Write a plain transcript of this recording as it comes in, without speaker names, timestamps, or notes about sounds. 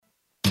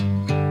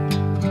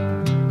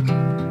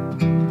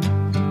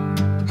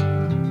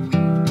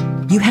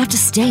You have to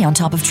stay on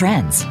top of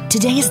trends.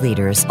 Today's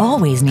leaders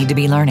always need to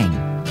be learning.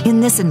 In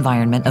this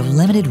environment of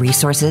limited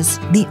resources,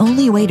 the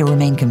only way to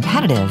remain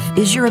competitive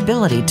is your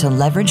ability to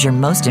leverage your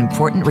most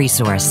important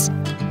resource.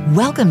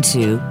 Welcome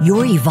to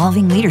Your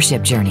Evolving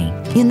Leadership Journey.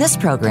 In this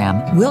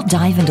program, we'll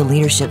dive into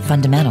leadership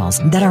fundamentals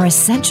that are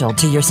essential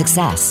to your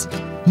success.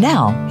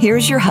 Now,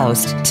 here's your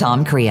host,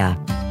 Tom Crea.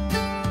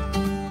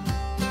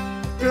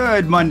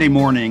 Good Monday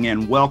morning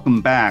and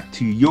welcome back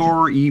to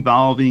Your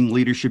Evolving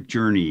Leadership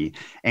Journey.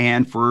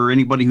 And for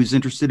anybody who's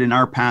interested in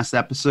our past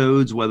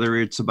episodes, whether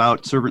it's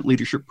about servant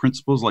leadership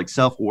principles like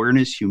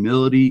self-awareness,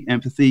 humility,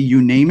 empathy,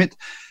 you name it,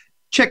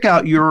 check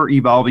out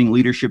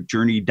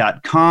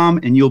yourevolvingleadershipjourney.com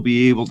and you'll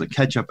be able to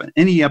catch up on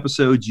any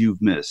episodes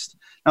you've missed.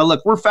 Now,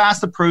 look, we're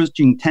fast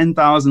approaching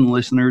 10,000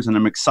 listeners, and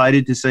I'm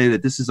excited to say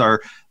that this is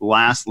our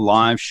last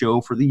live show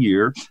for the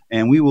year,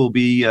 and we will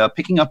be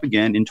picking up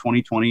again in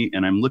 2020,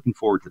 and I'm looking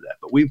forward to that.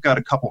 But we've got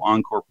a couple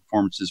encore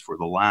performances for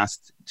the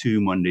last 2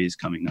 Mondays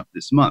coming up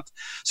this month.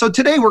 So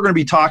today we're going to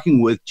be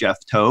talking with Jeff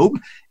Tobe,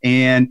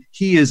 and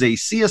he is a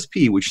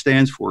CSP, which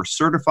stands for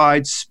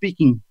Certified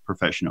Speaking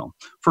Professional.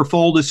 For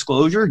full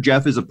disclosure,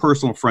 Jeff is a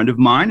personal friend of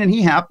mine, and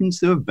he happens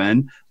to have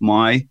been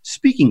my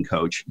speaking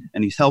coach,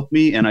 and he's helped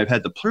me, and I've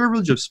had the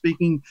privilege of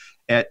speaking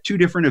at 2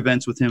 different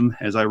events with him,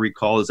 as I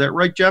recall. Is that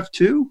right, Jeff,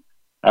 2?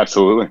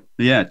 Absolutely.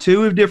 Yeah,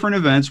 2 different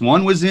events.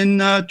 One was in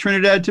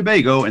Trinidad and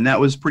Tobago, and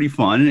that was pretty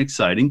fun and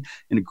exciting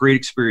and a great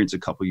experience a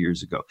couple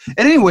years ago.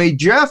 And anyway,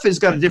 Jeff has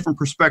got a different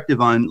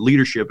perspective on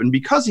leadership, and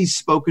because he's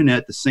spoken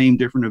at the same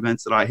different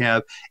events that I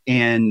have,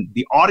 and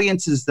the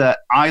audiences that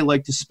I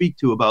like to speak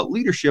to about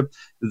leadership,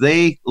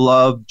 they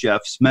love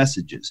Jeff's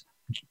messages.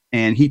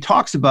 And he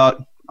talks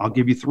about, I'll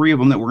give you 3 of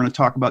them that we're going to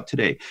talk about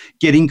today.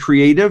 Getting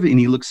creative, and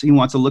he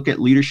wants to look at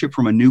leadership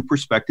from a new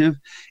perspective.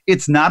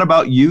 It's not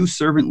about you.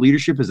 Servant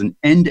leadership is an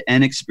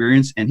end-to-end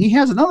experience. And he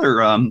has another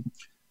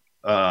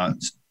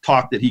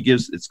talk that he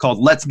gives. It's called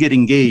Let's Get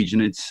Engaged.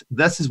 And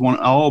this is one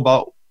all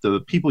about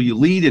the people you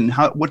lead and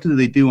what do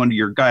they do under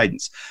your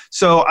guidance.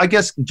 So I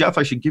guess, Jeff,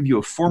 I should give you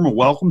a formal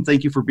welcome.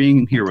 Thank you for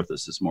being here with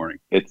us this morning.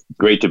 It's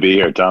great to be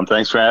here, Tom.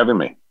 Thanks for having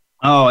me.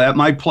 Oh,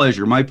 my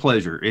pleasure. My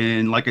pleasure.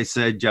 And like I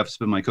said, Jeff's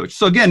been my coach.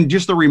 So again,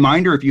 just a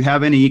reminder, if you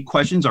have any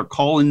questions, our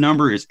call-in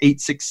number is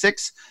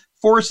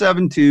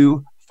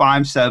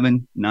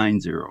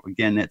 866-472-5790.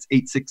 Again, that's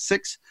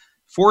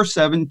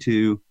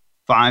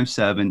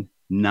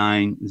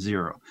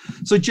 866-472-5790.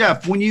 So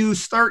Jeff, when you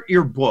start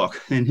your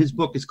book, and his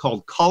book is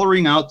called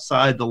Coloring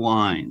Outside the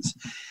Lines.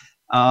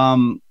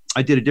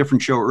 I did a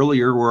different show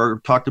earlier where I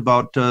talked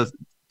about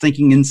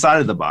thinking inside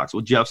of the box.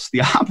 Well, Jeff's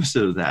the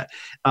opposite of that.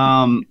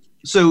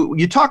 So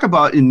you talk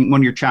about in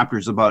one of your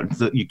chapters about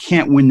you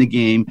can't win the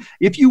game.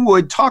 If you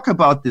would talk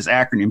about this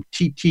acronym,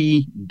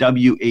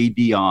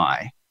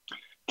 TTWADI.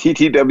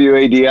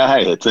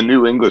 TTWADI, it's a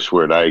new English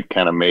word I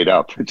kind of made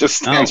up. It just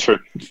stands for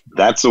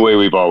that's the way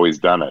we've always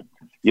done it.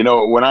 You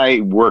know, when I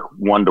work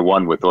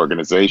one-to-one with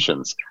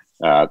organizations,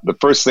 the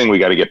first thing we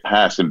got to get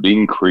past in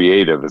being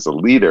creative as a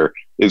leader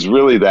is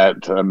really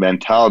that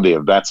mentality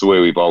of that's the way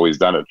we've always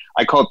done it.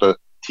 I call it the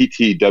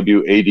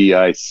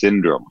TTWADI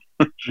syndrome.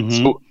 Mm-hmm.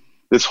 So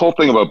this whole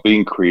thing about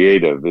being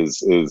creative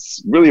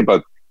is really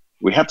about,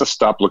 we have to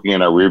stop looking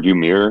in our rearview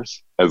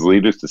mirrors as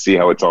leaders to see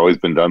how it's always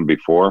been done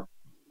before.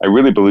 I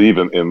really believe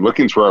in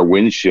looking through our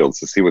windshields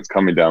to see what's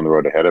coming down the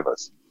road ahead of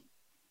us.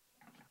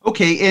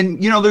 Okay,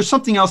 and there's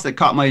something else that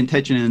caught my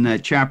attention in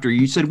that chapter.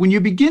 You said, when you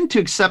begin to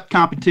accept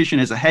competition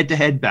as a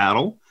head-to-head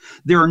battle,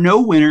 there are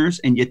no winners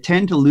and you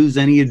tend to lose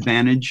any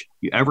advantage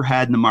you ever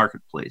had in the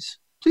marketplace.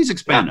 Please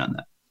expand on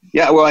that.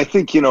 Yeah, well, I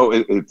think,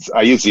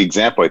 I use the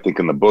example, I think,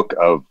 in the book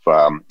of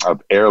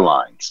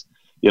airlines.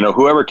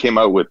 Whoever came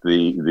out with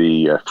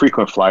the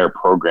frequent flyer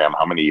program,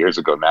 how many years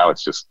ago now,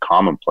 it's just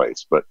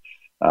commonplace. But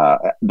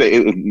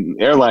the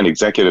airline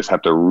executives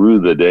have to rue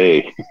the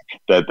day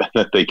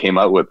that they came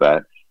out with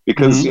that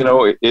because,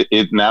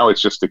 mm-hmm. Now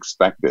it's just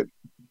expected.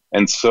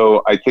 And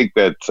so I think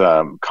that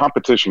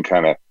competition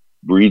kind of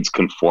breeds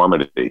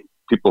conformity.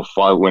 People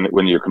fall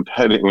when you're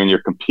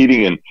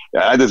competing in.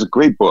 There's a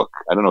great book.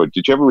 I don't know.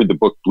 Did you ever read the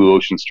book Blue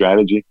Ocean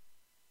Strategy?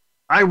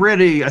 I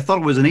thought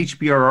it was an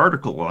HBR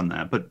article on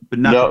that, but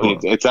not. No,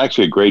 it's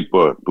actually a great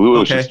book, Blue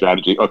Ocean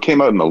Strategy. It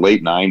came out in the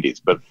late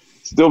 '90s, but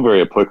still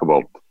very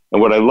applicable.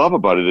 And what I love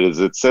about it is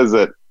it says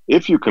that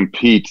if you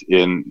compete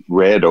in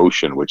red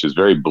ocean, which is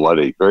very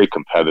bloody, very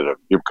competitive,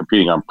 you're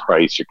competing on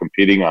price, you're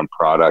competing on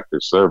product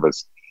or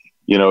service.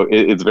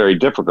 It's very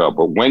difficult.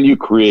 But when you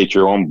create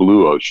your own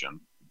blue ocean,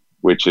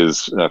 which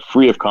is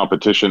free of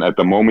competition at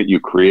the moment you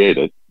create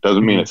it,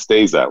 doesn't mean it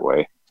stays that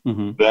way.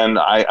 Mm-hmm. Then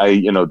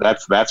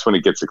that's when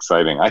it gets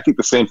exciting. I think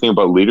the same thing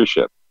about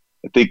leadership.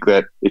 I think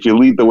that if you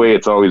lead the way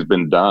it's always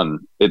been done,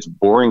 it's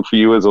boring for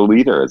you as a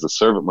leader, as a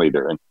servant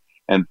leader.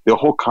 And the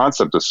whole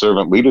concept of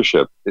servant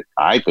leadership,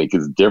 I think,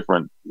 is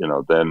different,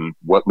 than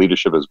what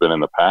leadership has been in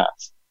the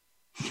past.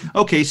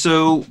 Okay,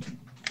 so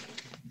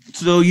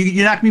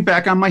you knocked me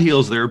back on my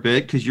heels there a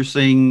bit because you're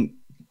saying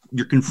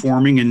you're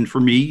conforming. And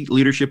for me,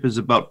 leadership is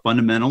about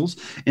fundamentals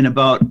and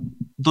about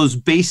those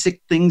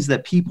basic things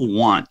that people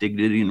want,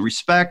 dignity and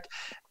respect.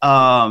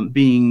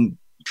 being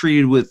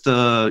treated with,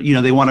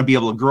 they want to be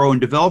able to grow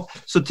and develop.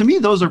 So to me,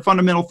 those are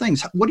fundamental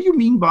things. What do you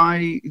mean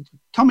by,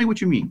 tell me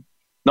what you mean.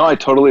 No, I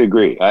totally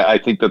agree. I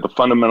think that the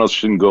fundamentals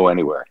shouldn't go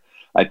anywhere.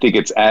 I think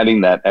it's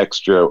adding that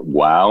extra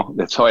wow.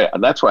 That's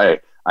why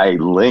I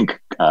link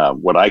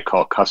what I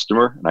call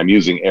customer, and I'm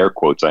using air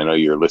quotes. I know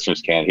your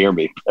listeners can't hear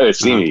me,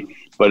 see me,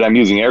 but I'm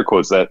using air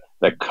quotes, that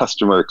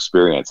customer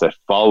experience, that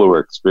follower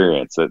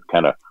experience, that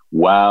kind of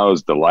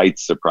wows,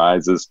 delights,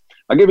 surprises.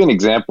 I'll give you an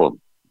example,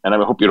 and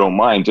I hope you don't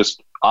mind.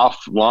 Just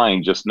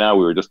offline, just now,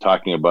 we were just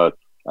talking about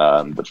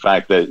the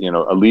fact that,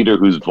 a leader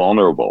who's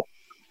vulnerable,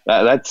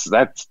 that's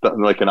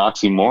like an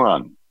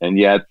oxymoron. And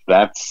yet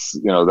that's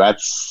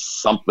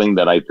something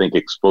that I think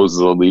exposes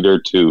a leader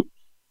to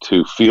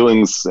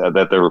feelings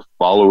that their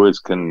followers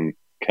can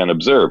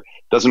observe.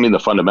 Doesn't mean the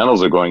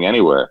fundamentals are going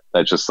anywhere.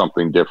 That's just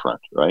something different,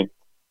 right?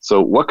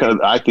 So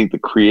I think the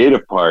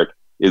creative part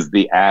is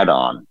the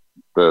add-on,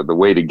 the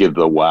way to give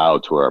the wow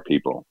to our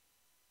people.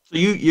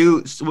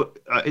 So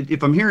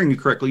if I'm hearing you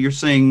correctly, you're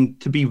saying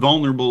to be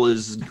vulnerable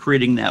is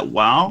creating that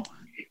wow?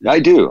 I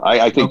do.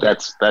 I think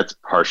that's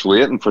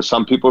partially it. And for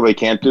some people, they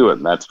can't do it,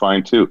 and that's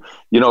fine too.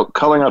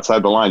 Coloring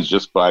outside the lines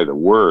just by the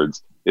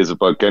words is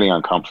about getting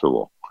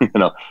uncomfortable.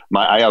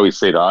 I always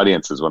say to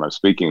audiences when I'm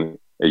speaking,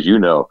 as you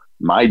know,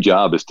 my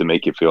job is to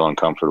make you feel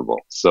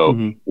uncomfortable.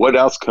 So what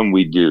else can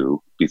we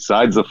do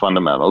besides the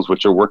fundamentals,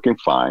 which are working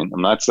fine?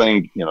 I'm not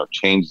saying,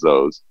 change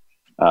those.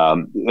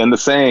 And the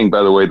saying,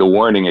 by the way, the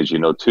warning, as you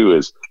know, too,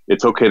 is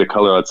it's okay to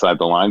color outside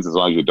the lines as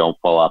long as you don't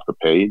fall off the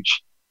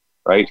page.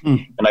 Right.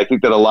 And I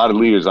think that a lot of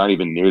leaders aren't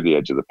even near the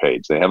edge of the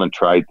page. They haven't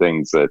tried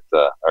things that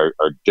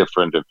are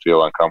different and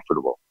feel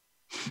uncomfortable.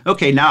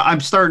 Okay, now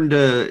it's starting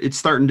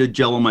to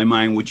gel in my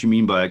mind what you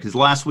mean by it, because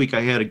last week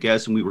I had a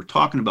guest and we were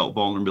talking about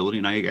vulnerability,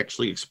 and I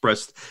actually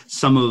expressed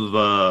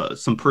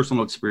some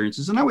personal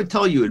experiences. And I would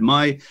tell you,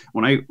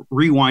 when I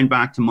rewind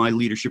back to my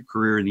leadership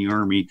career in the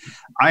Army,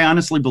 I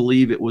honestly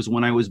believe it was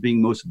when I was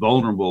being most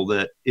vulnerable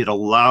that it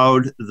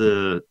allowed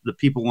the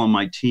people on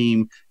my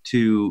team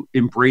to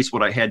embrace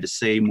what I had to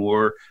say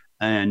more.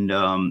 And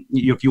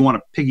if you want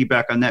to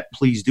piggyback on that,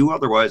 please do.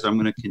 Otherwise, I'm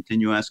going to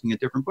continue asking a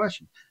different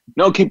question.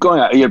 No, keep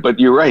going. Yeah, but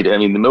you're right. I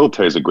mean, the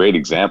military is a great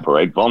example,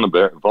 right?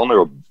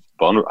 Vulnerable.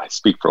 I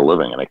speak for a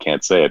living, and I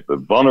can't say it, but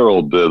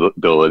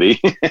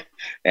vulnerability.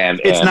 and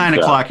it's 9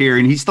 o'clock here,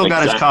 and he's still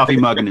got his coffee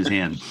mug in his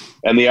hand.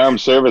 And the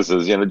armed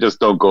services, just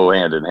don't go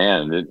hand in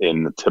hand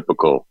in the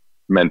typical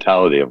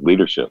mentality of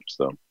leadership.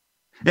 So.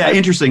 Yeah,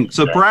 interesting.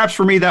 So perhaps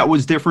for me that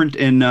was different,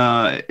 and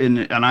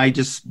I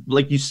just,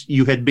 like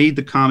you had made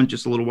the comment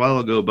just a little while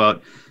ago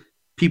about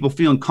people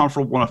feeling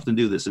comfortable enough to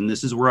do this, and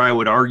this is where I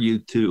would argue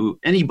to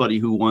anybody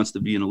who wants to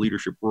be in a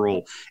leadership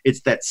role, it's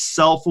that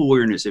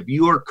self-awareness. If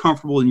you are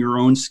comfortable in your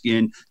own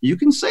skin, you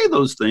can say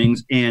those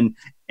things, and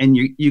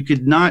you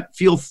could not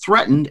feel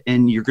threatened,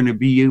 and you're going to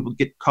be able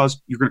to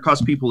cause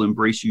people to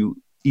embrace you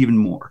even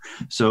more.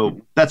 So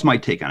that's my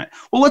take on it.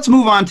 Well, let's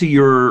move on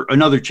to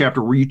another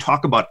chapter where you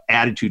talk about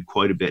attitude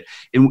quite a bit.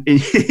 And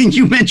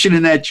you mentioned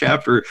in that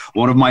chapter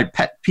one of my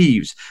pet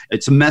peeves.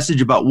 It's a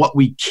message about what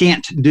we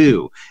can't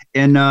do.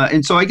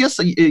 And so I guess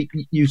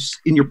you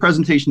in your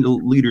presentation to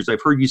leaders,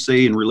 I've heard you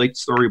say and relate the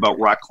story about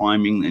rock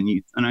climbing,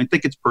 and I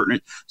think it's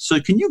pertinent.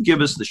 So can you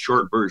give us the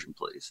short version,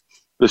 please?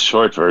 The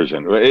short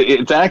version.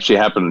 It's actually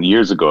happened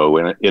years ago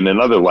in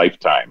another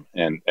lifetime.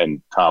 And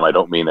Tom, I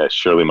don't mean a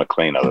Shirley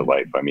MacLaine other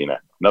life. I mean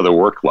another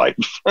work life.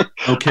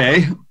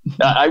 Okay.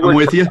 I'm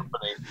with you.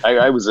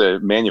 I was a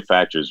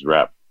manufacturer's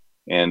rep,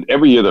 and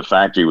every year the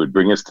factory would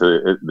bring us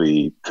to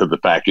the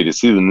factory to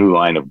see the new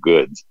line of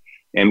goods.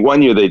 And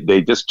one year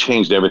they just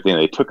changed everything.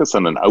 They took us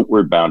on an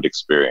outward bound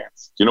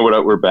experience. Do you know what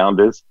outward bound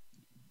is?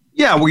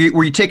 Yeah,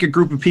 where you take a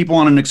group of people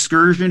on an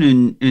excursion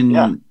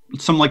and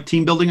some like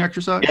team building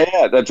exercise?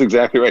 Yeah, that's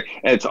exactly right.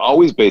 And it's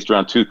always based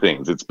around two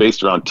things. It's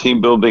based around team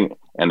building,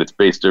 and it's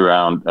based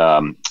around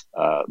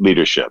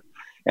leadership.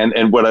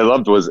 And what I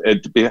loved was,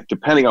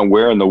 depending on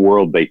where in the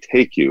world they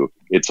take you,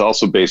 it's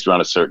also based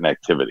around a certain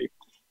activity.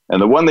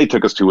 And the one they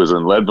took us to was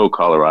in Leadville,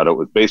 Colorado. It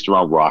was based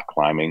around rock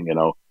climbing.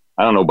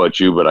 I don't know about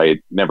you, but I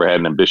never had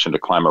an ambition to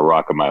climb a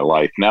rock in my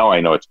life. Now I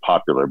know it's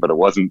popular, but it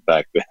wasn't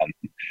back then.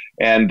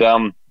 And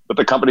but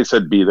the company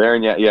said be there,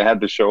 and you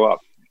had to show up.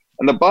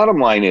 And the bottom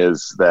line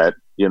is that,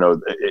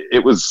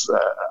 it was,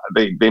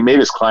 they made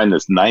us climb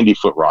this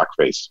 90-foot rock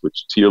face,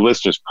 which to your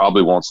listeners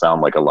probably won't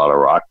sound like a lot of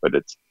rock, but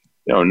it's,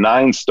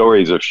 9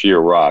 stories of sheer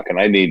rock. And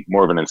I need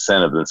more of an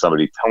incentive than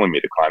somebody telling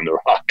me to climb the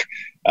rock.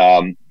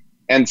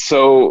 And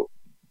so,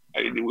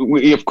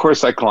 of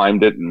course, I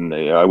climbed it, and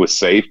I was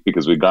safe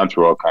because we'd gone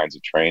through all kinds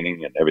of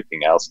training and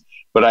everything else.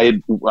 But I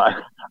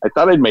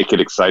thought I'd make it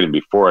exciting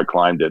before I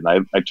climbed it.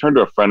 And I turned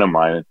to a friend of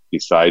mine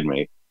beside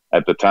me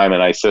at the time,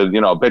 and I said,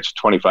 I'll bet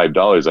you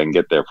 $25 I can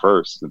get there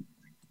first. And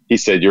he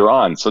said, you're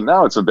on. So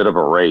now it's a bit of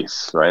a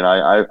race, right?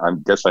 I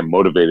guess I'm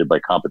motivated by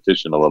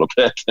competition a little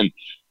bit.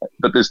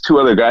 But there's 2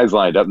 other guys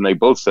lined up, and they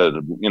both said,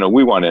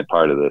 we want in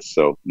part of this.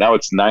 So now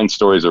it's 9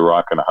 stories of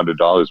rock and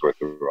 $100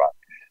 worth of rock.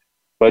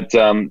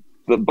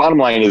 But the bottom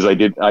line is I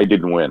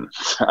didn't win,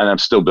 and I'm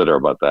still bitter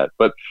about that.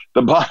 But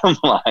the bottom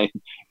line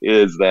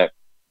is that,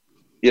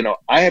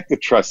 I have to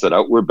trust that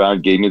Outward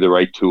Bound gave me the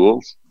right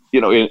tools.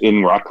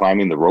 In rock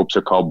climbing, the ropes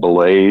are called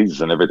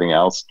belays and everything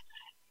else.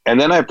 And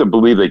then I have to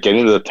believe that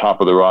getting to the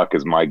top of the rock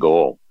is my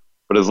goal.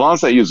 But as long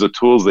as I use the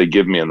tools they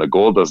give me and the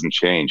goal doesn't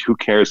change, who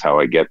cares how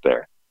I get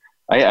there?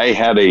 I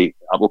had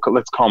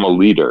let's call him a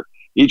leader.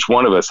 Each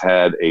one of us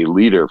had a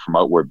leader from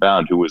Outward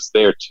Bound who was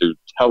there to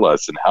tell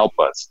us and help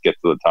us get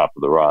to the top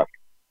of the rock.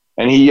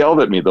 And he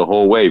yelled at me the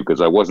whole way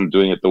because I wasn't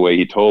doing it the way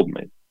he told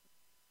me.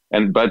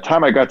 And by the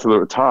time I got to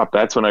the top,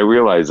 that's when I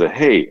realized that,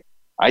 hey,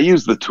 I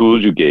used the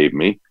tools you gave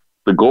me.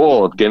 The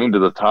goal of getting to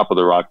the top of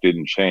the rock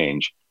didn't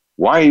change.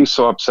 Why are you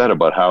so upset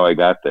about how I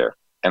got there?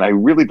 And I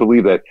really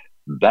believe that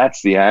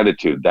that's the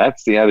attitude.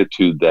 That's the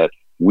attitude that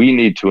we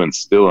need to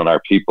instill in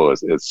our people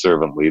as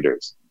servant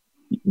leaders.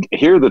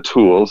 Here are the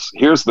tools.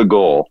 Here's the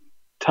goal.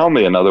 Tell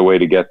me another way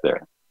to get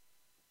there.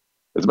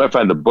 As a matter of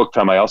fact, in the book,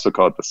 Tom, I also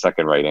call it the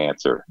second right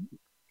answer.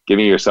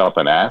 Giving yourself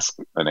an ASK,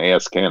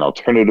 an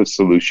alternative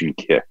solution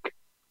kick.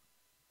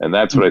 And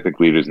that's what I think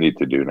leaders need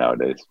to do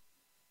nowadays.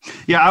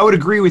 Yeah, I would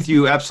agree with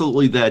you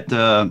absolutely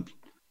that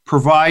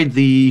provide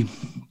the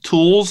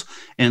tools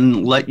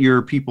and let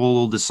your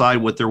people decide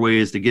what their way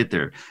is to get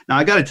there. Now,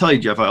 I got to tell you,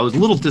 Jeff, I was a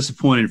little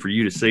disappointed for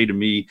you to say to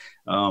me,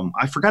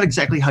 I forgot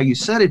exactly how you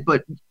said it,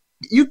 but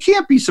you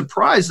can't be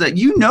surprised that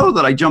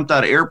that I jumped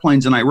out of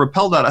airplanes and I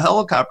rappelled out of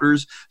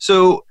helicopters.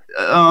 So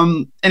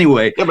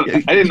anyway. Yeah, but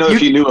I didn't know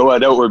if you knew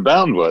what Outward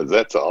Bound was.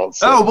 That's all.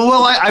 So.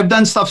 Well, I've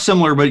done stuff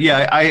similar, but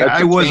yeah,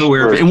 I was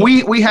aware of it. And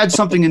we had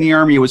something in the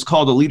Army. It was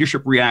called a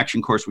leadership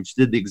reaction course, which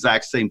did the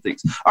exact same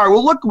things. All right.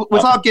 Well, look,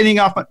 without getting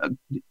off,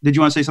 did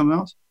you want to say something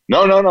else?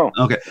 No.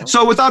 Okay.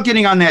 So without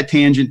getting on that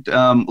tangent,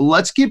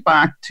 let's get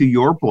back to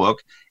your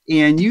book.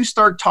 And you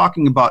start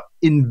talking about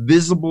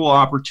invisible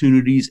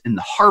opportunities and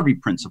the Harvey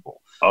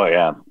principle. Oh,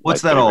 yeah.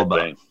 What's that all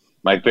about?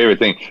 My favorite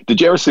thing.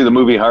 Did you ever see the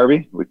movie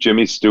Harvey with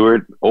Jimmy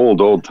Stewart?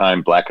 Old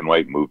time black and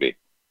white movie.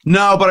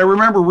 No, but I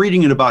remember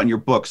reading it about in your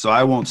book, so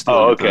I won't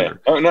steal it. Okay.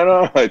 Oh,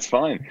 no, it's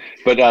fine.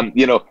 But,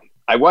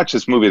 I watched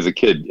this movie as a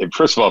kid. And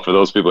first of all, for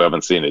those people who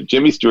haven't seen it,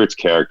 Jimmy Stewart's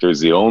character is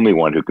the only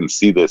one who can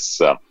see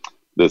this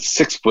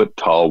 6 foot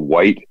tall,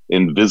 white,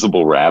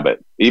 invisible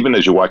rabbit. Even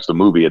as you watch the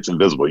movie, it's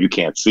invisible. You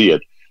can't see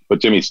it. But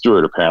Jimmy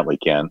Stewart apparently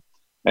can.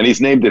 And he's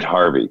named it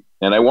Harvey.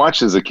 And I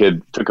watched as a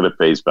kid, took it at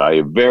face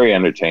value, very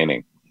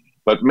entertaining.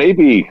 But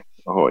maybe,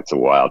 it's a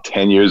while,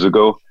 10 years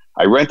ago,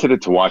 I rented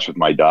it to watch with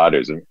my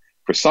daughters. And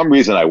for some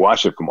reason, I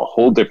watched it from a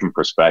whole different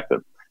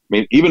perspective. I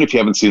mean, even if you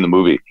haven't seen the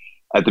movie,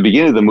 at the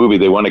beginning of the movie,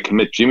 they want to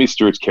commit Jimmy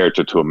Stewart's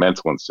character to a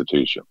mental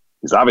institution.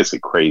 He's obviously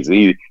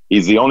crazy.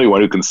 He's the only one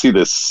who can see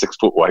this 6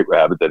 foot white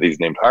rabbit that he's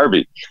named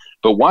Harvey.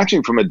 But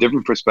watching from a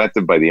different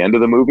perspective by the end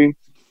of the movie,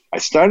 I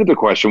started to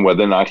question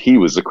whether or not he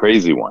was the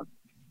crazy one.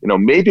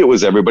 Maybe it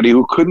was everybody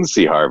who couldn't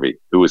see Harvey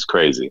who was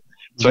crazy.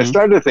 So I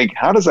started to think,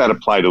 how does that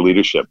apply to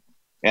leadership?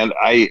 And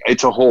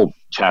it's a whole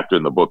chapter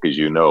in the book, as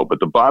you know. But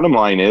the bottom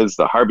line is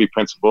the Harvey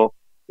principle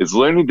is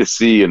learning to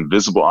see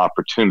invisible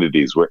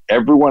opportunities where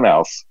everyone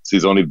else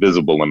sees only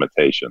visible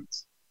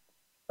limitations.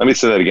 Let me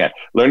say that again.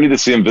 Learning to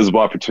see invisible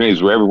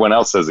opportunities where everyone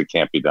else says it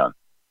can't be done.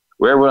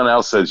 Where everyone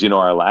else says,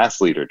 our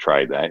last leader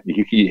tried that.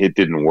 It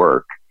didn't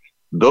work.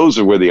 Those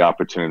are where the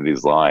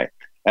opportunities lie.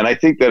 And I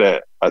think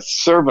that a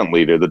servant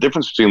leader, the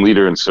difference between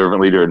leader and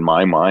servant leader in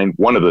my mind,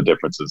 one of the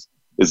differences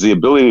is the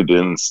ability to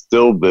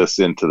instill this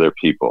into their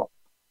people.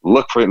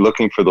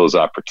 Looking for those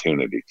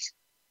opportunities.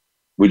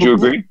 Would you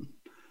agree?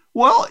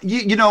 Well,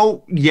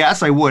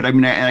 yes, I would. I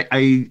mean,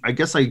 I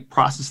guess I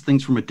process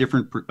things from a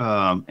different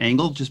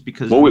angle just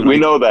because. Well, we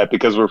know that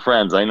because we're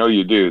friends. I know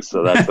you do,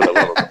 so that's what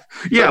I love about it.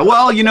 Yeah,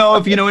 well,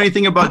 if you know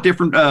anything about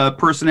different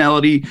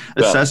personality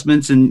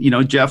assessments, and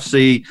Jeff's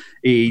an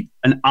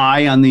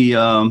I on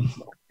the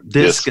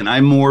disc, and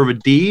I'm more of a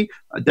D.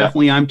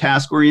 Definitely, I'm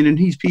task oriented.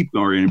 He's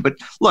people oriented. But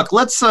look,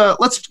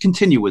 let's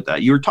continue with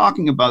that. You were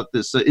talking about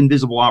this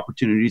invisible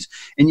opportunities,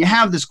 and you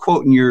have this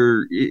quote in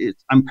your.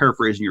 I'm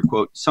paraphrasing your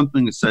quote.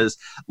 Something that says,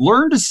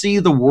 "Learn to see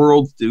the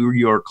world through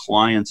your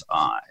client's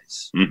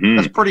eyes." Mm-hmm.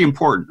 That's pretty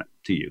important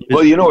to you.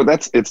 Well,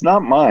 it's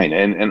not mine,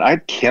 and I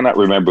cannot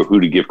remember who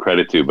to give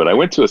credit to. But I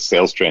went to a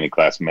sales training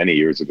class many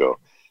years ago,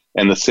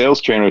 and the sales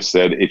trainer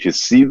said, "If you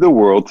see the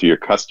world through your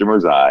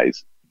customer's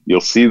eyes, you'll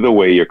see the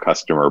way your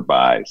customer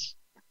buys."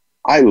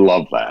 I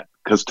love that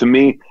because to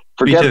me,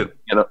 forget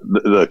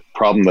the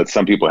problem that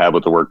some people have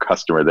with the word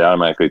customer. They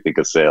automatically think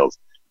of sales.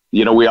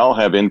 We all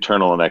have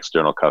internal and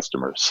external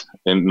customers,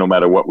 and no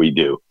matter what we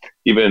do,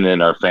 even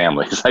in our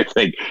families, I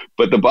think.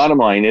 But the bottom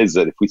line is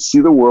that if we see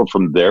the world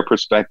from their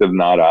perspective,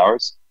 not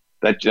ours,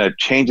 that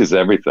changes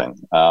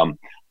everything.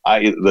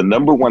 The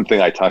number one thing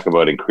I talk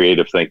about in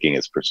creative thinking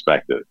is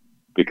perspective,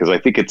 because I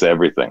think it's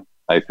everything.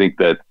 I think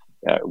that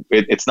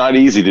it's not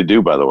easy to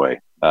do, by the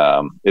way.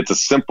 It's a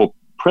simple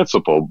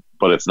principle,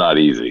 but it's not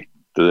easy,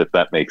 if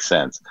that makes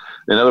sense.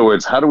 In other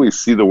words, how do we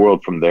see the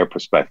world from their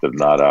perspective,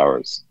 not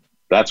ours?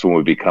 That's when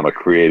we become a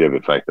creative,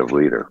 effective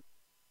leader.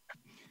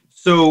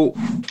 So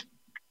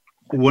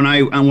when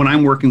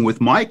I'm working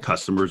with my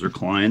customers or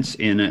clients,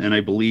 and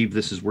I believe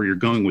this is where you're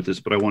going with this,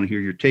 but I want to hear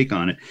your take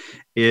on it,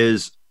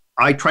 is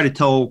I try to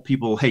tell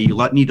people, hey, you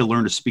need to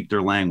learn to speak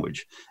their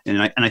language.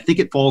 And I think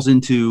it falls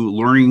into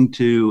learning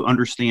to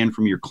understand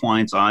from your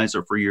client's eyes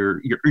or for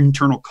your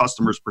internal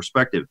customer's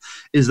perspective.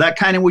 Is that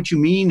kind of what you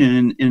mean?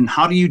 And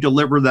how do you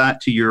deliver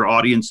that to your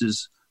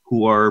audiences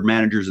who are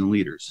managers and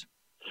leaders?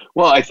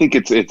 Well, I think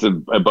it's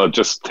about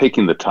just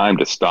taking the time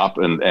to stop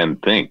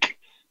and think.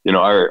 You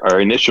know, our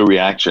initial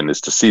reaction is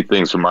to see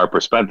things from our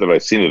perspective.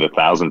 I've seen it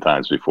 1,000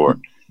 times before.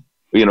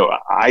 You know,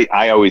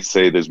 I always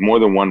say there's more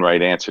than one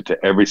right answer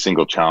to every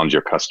single challenge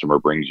your customer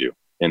brings you,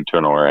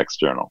 internal or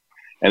external.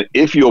 And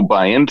if you'll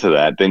buy into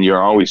that, then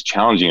you're always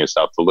challenging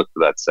yourself to look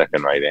for that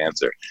second right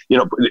answer. You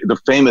know, the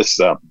famous,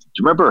 do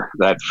you remember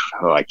that?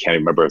 Oh, I can't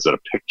remember. Is it a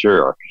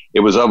picture or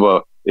it was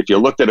of if you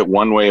looked at it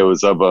one way, it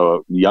was of a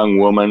young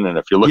woman. And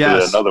if you looked at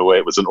it another way,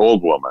 it was an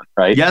old woman,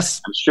 right?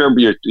 Yes. I'm sure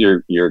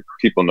your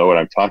people know what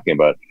I'm talking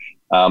about.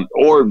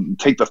 Or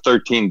take the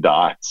 13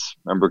 dots.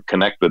 Remember,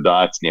 connect the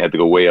dots and you had to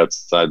go way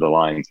outside the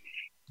lines.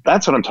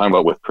 That's what I'm talking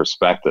about with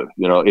perspective.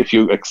 You know, if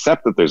you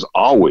accept that there's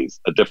always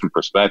a different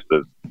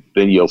perspective,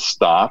 then you'll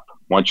stop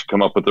once you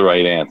come up with the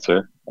right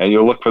answer and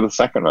you'll look for the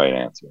second right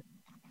answer.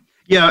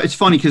 Yeah, it's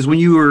funny because when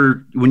you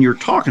were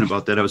talking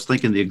about that, I was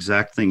thinking the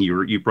exact thing.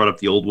 You brought up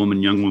the old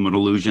woman, young woman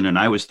illusion, and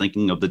I was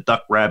thinking of the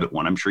duck rabbit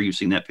one. I'm sure you've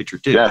seen that picture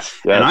too. Yes.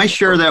 And I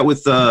share that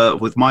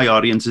with my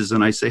audiences,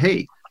 and I say,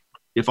 hey,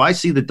 if I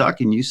see the duck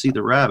and you see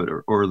the rabbit,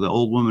 or the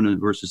old woman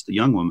versus the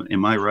young woman,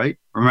 am I right?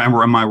 Or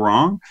am I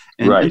wrong?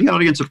 And, right. And the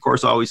audience, of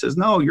course, always says,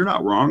 no, you're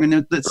not wrong. And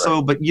that's right.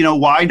 So, but you know,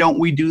 why don't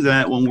we do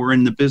that when we're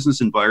in the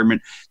business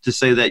environment to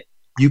say that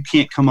you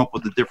can't come up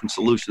with a different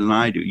solution than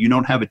I do? You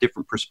don't have a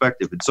different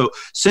perspective. And so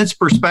since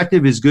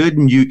perspective is good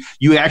and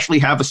you actually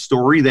have a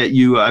story that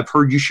I've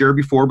heard you share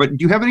before, but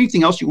do you have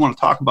anything else you want to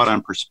talk about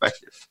on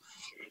perspective?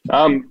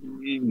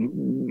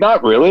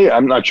 Not really.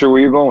 I'm not sure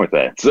where you're going with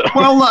that. So.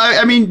 Well,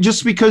 I mean,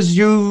 just because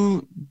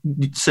you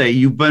say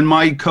you've been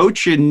my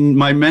coach and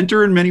my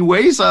mentor in many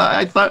ways,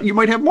 I thought you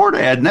might have more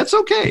to add, and that's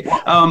okay.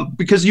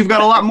 Because you've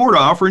got a lot more to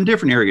offer in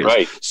different areas.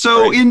 Right.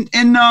 So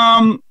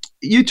right.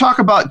 You talk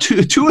about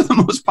two of the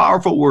most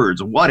powerful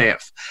words, what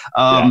if?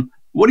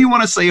 What do you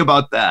want to say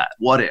about that?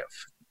 What if?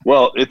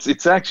 Well,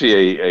 it's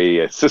actually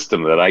a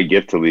system that I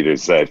give to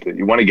leaders that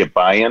you want to get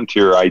buy-in to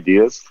your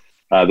ideas.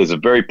 There's a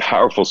very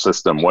powerful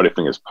system. What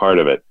ifing is part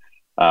of it.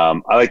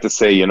 I like to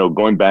say, you know,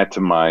 going back to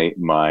my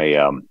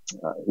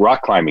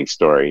rock climbing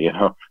story, you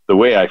know, the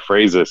way I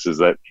phrase this is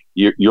that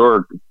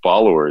your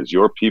followers,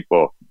 your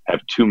people have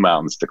two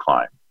mountains to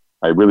climb.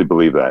 I really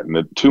believe that. And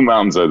the two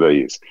mountains are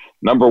these.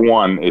 Number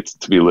one, it's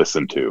to be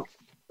listened to,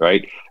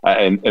 right?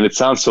 And it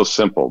sounds so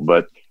simple,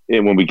 but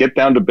when we get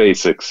down to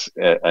basics,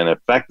 an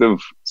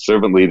effective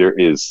servant leader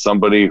is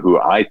somebody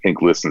who I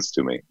think listens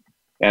to me.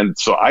 And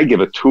so I give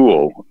a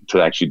tool to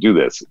actually do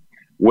this.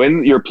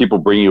 When your people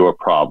bring you a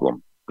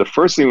problem, the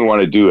first thing we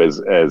want to do,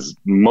 as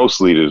most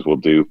leaders will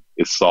do,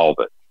 is solve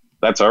it.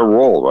 That's our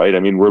role, right?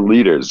 I mean, we're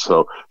leaders.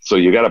 So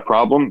you got a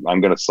problem,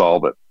 I'm going to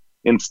solve it.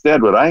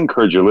 Instead, what I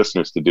encourage your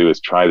listeners to do is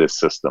try this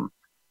system.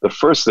 The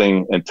first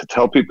thing, and to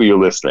tell people you're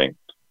listening,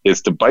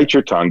 is to bite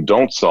your tongue,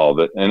 don't solve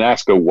it, and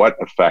ask a what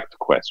effect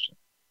question.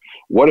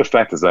 What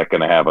effect is that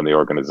going to have on the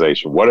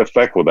organization? What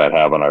effect will that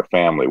have on our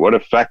family? What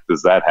effect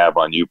does that have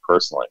on you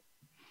personally?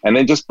 And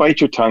then just bite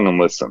your tongue and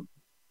listen.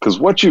 Because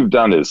what you've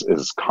done is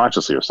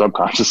consciously or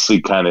subconsciously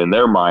kind of in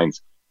their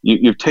minds,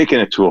 you've taken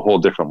it to a whole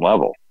different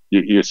level.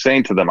 You're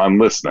saying to them, I'm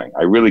listening.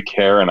 I really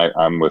care and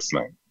I'm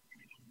listening.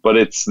 But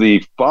it's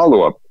the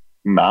follow-up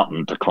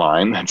mountain to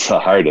climb that's the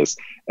hardest.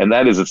 And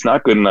that is, it's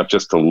not good enough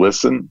just to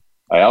listen.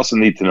 I also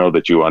need to know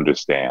that you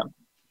understand.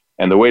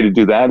 And the way to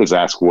do that is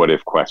ask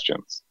what-if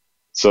questions.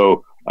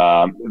 So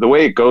the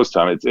way it goes,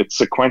 Tom, it's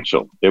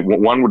sequential.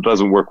 One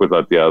doesn't work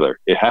without the other.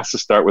 It has to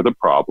start with a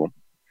problem.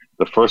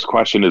 The first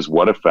question is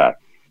what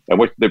effect? And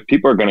what the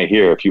people are going to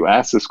hear, if you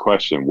ask this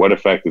question, what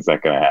effect is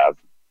that going to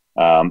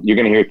have? You're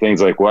going to hear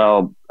things like,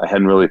 well, I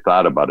hadn't really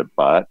thought about it,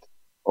 but,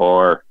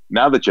 or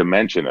now that you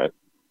mention it,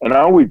 and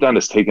all we've done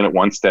is taken it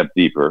one step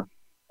deeper.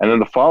 And then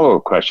the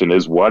follow-up question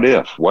is, what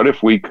if? What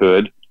if we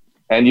could?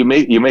 And you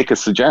make a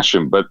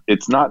suggestion, but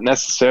it's not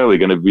necessarily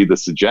going to be the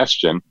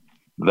suggestion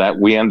that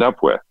we end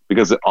up with,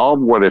 because all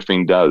what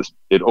ifing does,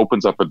 it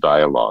opens up a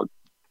dialogue.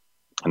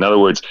 In other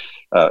words,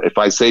 if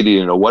I say to you,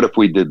 you know, what if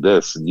we did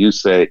this? And you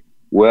say,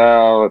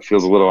 well, it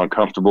feels a little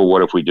uncomfortable.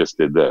 What if we just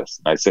did this?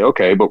 And I say,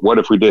 okay, but what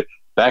if we did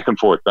back and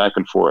forth,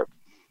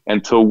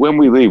 until when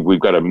we leave, we've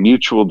got a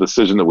mutual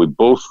decision that we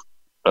both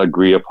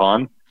agree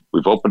upon.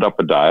 We've opened up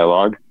a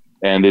dialogue,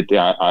 and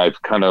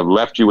I've kind of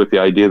left you with the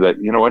idea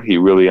that, you know what, he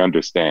really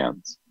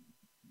understands.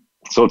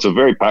 So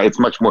it's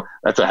much more,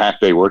 that's a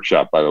half-day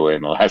workshop, by the way,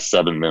 in the last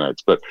 7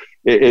 minutes, but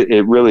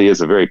it really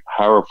is a very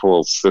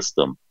powerful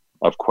system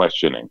of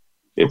questioning.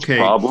 It's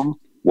problem,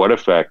 what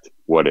effect,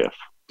 what if.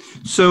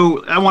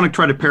 So I want to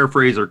try to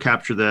paraphrase or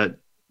capture that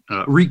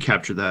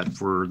recapture that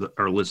for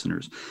our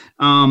listeners.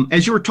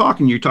 As you were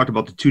talking, you talked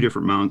about the two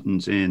different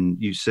mountains,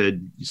 and you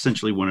said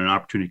essentially when an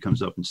opportunity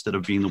comes up, instead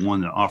of being the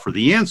one that offer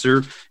the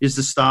answer, is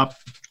to stop,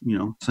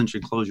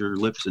 essentially close your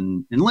lips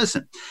and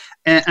listen.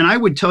 And I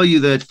would tell you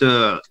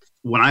that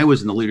when I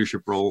was in the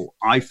leadership role,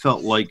 I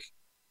felt like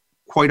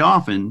quite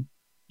often,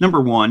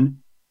 number one,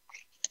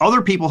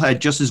 other people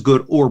had just as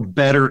good or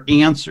better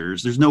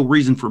answers. There's no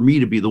reason for me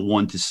to be the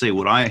one to say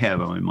what I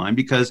have on my mind,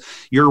 because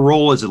your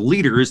role as a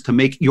leader is to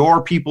make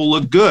your people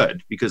look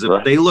good, because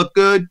if they look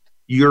good,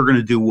 you're going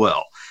to do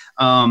well.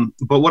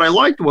 But what I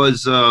liked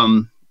was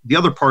the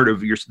other part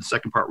of the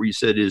second part where you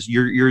said is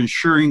you're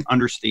ensuring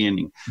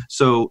understanding.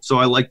 So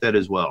I like that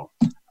as well.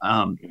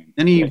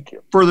 Any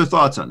further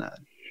thoughts on that?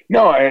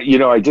 No,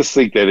 I just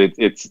think that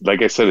it's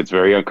like I said, it's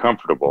very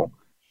uncomfortable.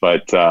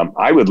 But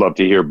I would love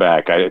to hear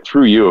back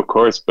through you, of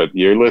course, but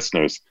your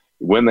listeners,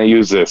 when they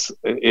use this,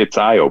 it's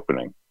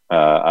eye-opening.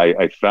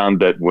 I found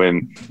that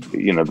when,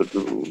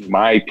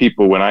 my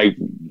people, when I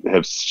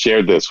have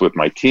shared this with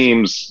my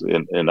teams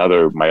and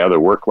my other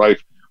work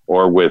life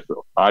or with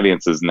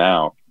audiences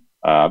now,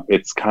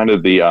 it's kind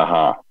of the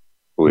aha,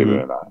 believe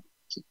it or not.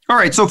 All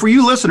right. So for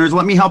you listeners,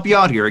 let me help you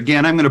out here.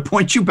 Again, I'm going to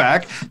point you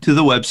back to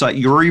the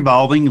website,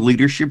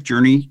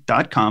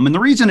 yourevolvingleadershipjourney.com. And the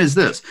reason is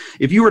this.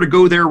 If you were to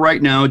go there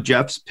right now,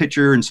 Jeff's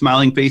picture and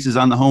smiling faces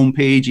on the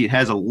homepage, it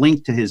has a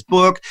link to his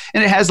book,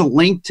 and it has a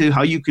link to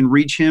how you can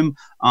reach him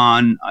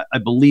on, I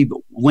believe,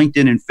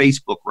 LinkedIn and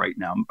Facebook right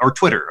now, or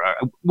Twitter,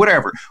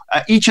 whatever.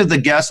 Each of the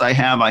guests I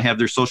have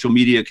their social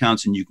media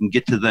accounts, and you can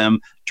get to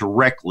them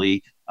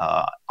directly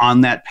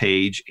on that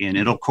page, and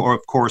it'll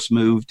of course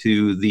move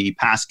to the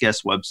past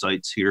guest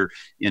websites here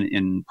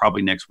in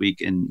probably next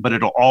week, but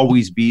it'll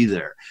always be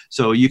there.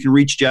 So you can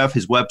reach Jeff,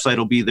 his website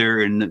will be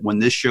there, and when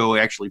this show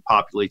actually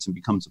populates and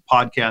becomes a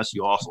podcast,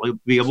 you'll also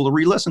be able to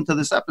re-listen to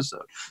this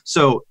episode.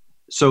 So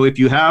if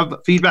you have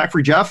feedback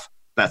for Jeff,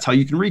 that's how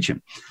you can reach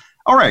him.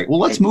 All right, well,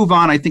 let's move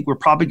on. I think we're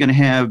probably going to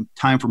have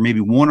time for maybe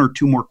one or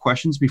two more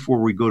questions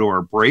before we go to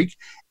our break.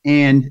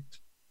 And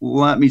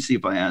let me see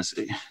if I ask.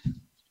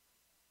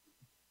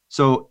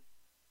 So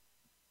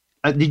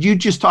did you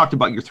just talk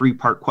about your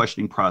 3-part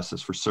questioning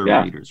process for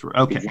servant leaders?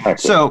 Okay. Exactly.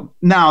 So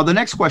now the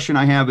next question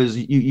I have is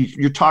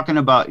you're talking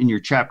about in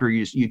your chapter,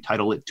 you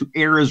title it "To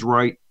Err is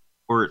Right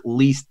or at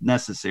Least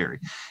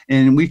Necessary."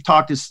 And we've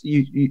talked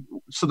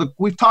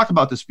we've talked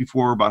about this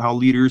before, about how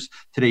leaders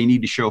today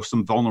need to show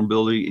some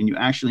vulnerability, and you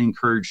actually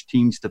encourage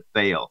teams to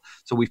fail.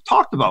 So we've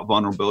talked about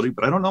vulnerability,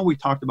 but I don't know we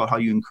talked about how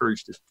you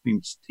encourage the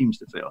teams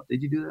to fail.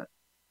 Did you do that?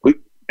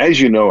 As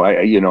you know,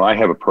 I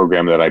have a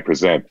program that I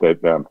present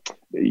that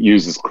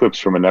uses clips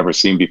from a never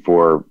seen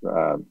before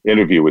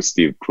interview with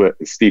Steve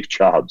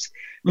Jobs.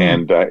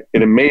 And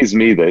it amazed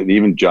me that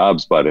even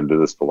Jobs bought into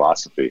this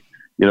philosophy.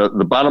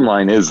 The bottom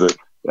line is that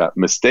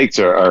mistakes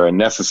are a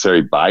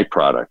necessary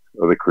byproduct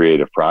of the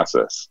creative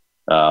process.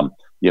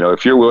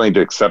 If you're willing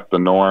to accept the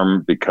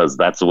norm because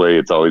that's the way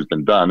it's always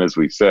been done, as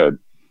we said,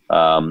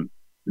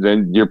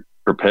 then you're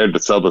prepared to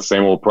sell the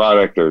same old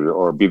product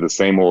or be the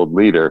same old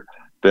leader.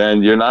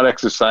 Then you're not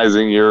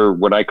exercising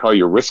what I call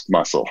your risk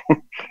muscle.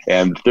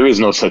 And there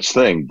is no such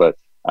thing. But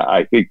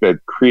I think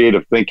that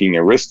creative thinking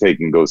and risk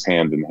taking goes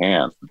hand in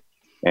hand.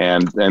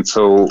 And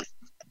so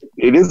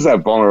it is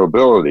that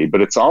vulnerability,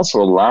 but it's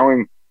also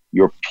allowing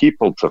your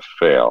people to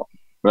fail.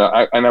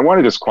 I want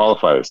to just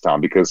qualify this, Tom,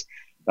 because,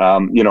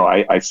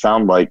 I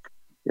sound like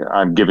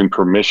I'm giving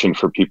permission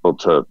for people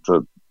to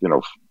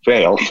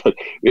fail. But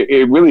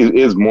it really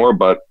is more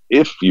about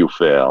if you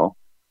fail.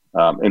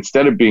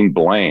 Instead of being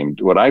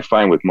blamed, what I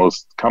find with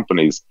most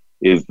companies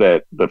is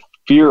that the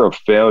fear of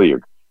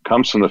failure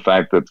comes from the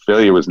fact that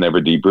failure was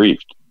never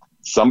debriefed.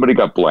 Somebody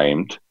got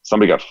blamed,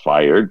 somebody got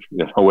fired,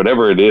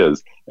 whatever it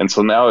is. And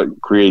so now it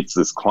creates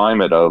this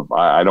climate of,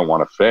 I don't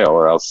want to fail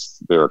or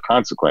else there are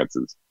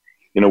consequences.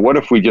 What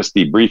if we just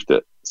debriefed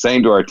it,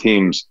 saying to our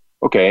teams,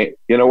 okay,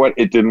 you know what,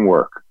 it didn't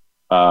work.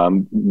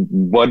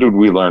 What did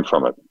we learn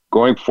from it?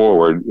 Going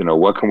forward,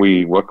 what can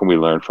we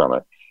learn from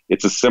it?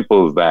 It's as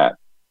simple as that.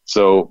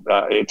 So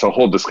it's a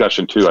whole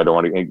discussion too. I don't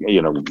want to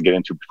get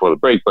into before the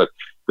break, but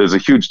there's a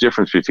huge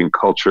difference between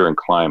culture and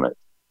climate,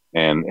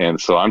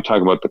 and so I'm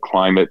talking about the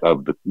climate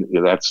of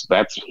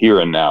that's here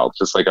and now.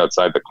 Just like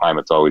outside, the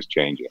climate's always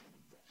changing.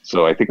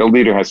 So I think a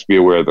leader has to be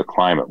aware of the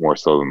climate more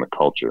so than the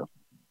culture.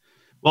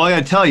 Well, I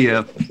got to tell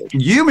you,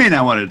 you may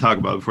not want to talk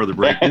about it before the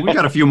break, but we've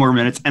got a few more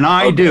minutes, and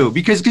I do,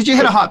 because you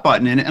hit a hot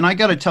button, and I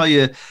got to tell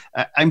you,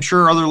 I'm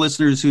sure other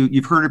listeners who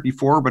you've heard it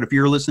before, but if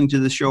you're listening to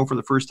this show for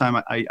the first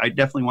time, I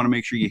definitely want to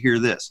make sure you hear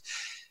this.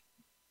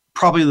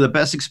 Probably the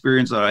best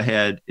experience that I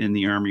had in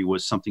the Army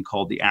was something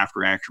called the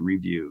After Action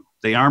Review.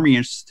 The Army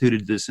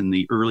instituted this in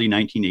the early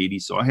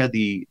 1980s, so I had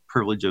the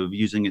privilege of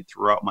using it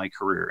throughout my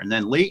career. And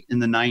then late in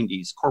the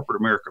 90s,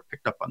 corporate America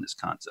picked up on this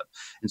concept.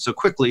 And so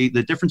quickly,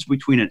 the difference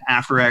between an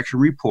after-action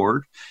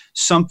report,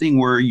 something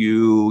where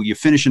you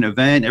finish an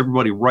event,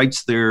 everybody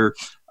writes their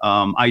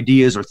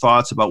ideas or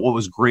thoughts about what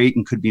was great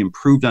and could be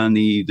improved on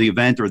the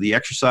event or the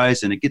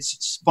exercise, and it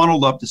gets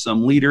funneled up to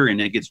some leader,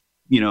 and it gets,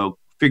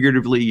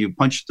 figuratively, you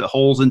punch the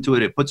holes into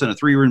it, it puts in a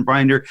 3-ring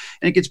binder,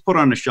 and it gets put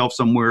on a shelf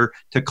somewhere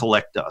to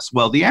collect dust.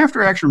 Well, the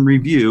after action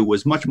review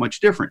was much, much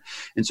different.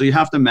 And so you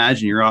have to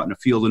imagine you're out in a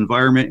field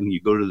environment and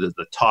you go to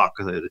the TOC,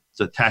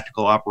 the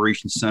Tactical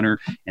Operations Center,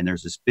 and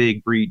there's this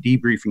big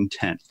debriefing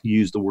tent. You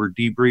use the word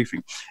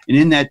debriefing. And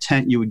in that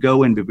tent, you would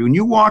go in, but when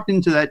you walked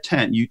into that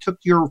tent, you took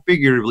your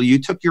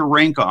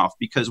rank off,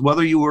 because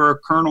whether you were a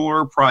colonel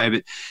or a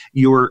private,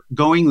 you were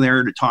going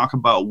there to talk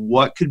about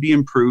what could be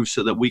improved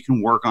so that we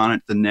can work on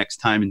it the next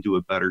time and do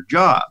a better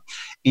job.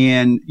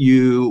 And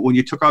when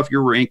you took off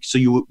your rank, so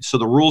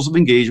the rules of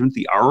engagement,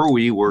 the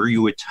ROE, were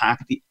you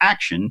attack the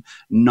action,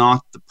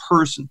 not the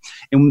person.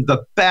 And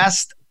the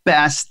best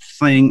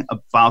thing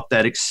about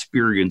that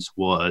experience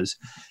was,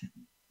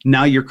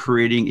 now you're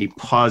creating a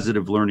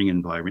positive learning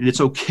environment.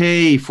 It's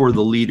okay for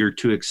the leader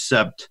to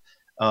accept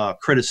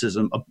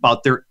criticism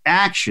about their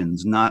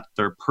actions, not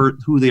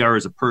who they are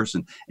as a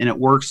person. And it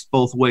works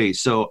both ways.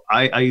 So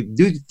I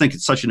do think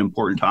it's such an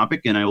important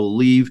topic, and I will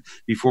leave,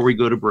 before we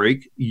go to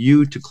break,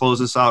 you to close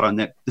us out on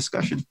that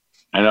discussion.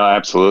 I know,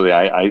 absolutely.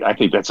 I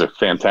think that's a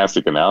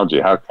fantastic analogy.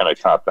 How can I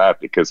top that?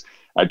 Because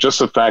just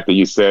the fact that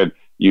you said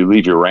you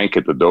leave your rank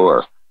at the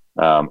door,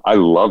 I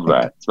love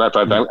that. As a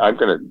matter of fact, I'm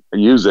going to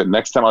use it.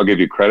 Next time I'll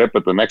give you credit,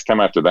 but the next time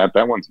after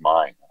that one's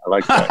mine. I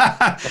like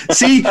that.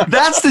 See,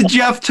 that's the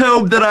Jeff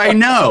Tobe that I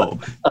know.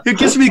 Who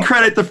gives me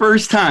credit the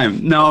first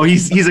time. No,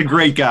 he's a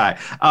great guy.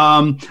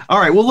 All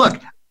right. Well,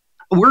 look,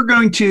 we're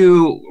going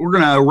to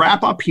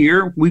wrap up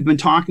here. We've been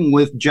talking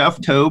with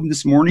Jeff Tobe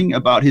this morning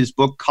about his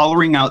book,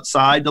 Coloring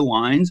Outside the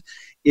Lines.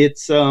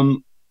 It's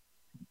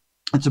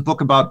a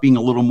book about being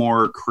a little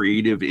more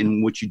creative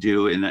in what you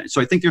do. And so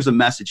I think there's a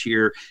message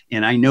here.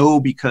 And I know,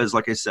 because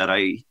like I said,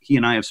 he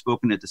and I have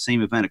spoken at the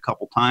same event a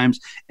couple times,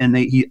 and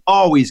he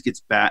always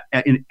gets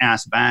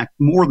asked back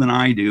more than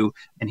I do.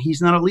 And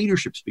he's not a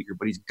leadership speaker,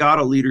 but he's got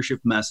a leadership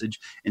message.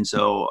 And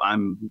so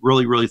I'm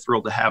really, really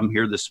thrilled to have him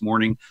here this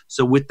morning.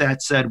 So with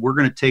that said, we're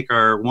going to take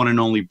our one and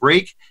only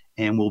break,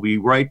 and we'll be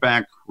right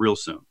back real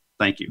soon.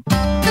 Thank you.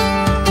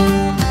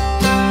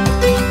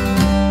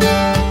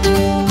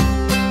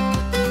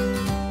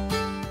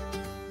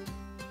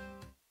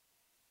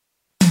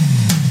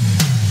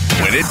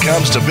 When it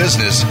comes to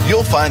business,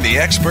 you'll find the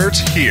experts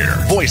here.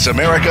 Voice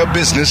America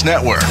Business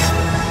Network.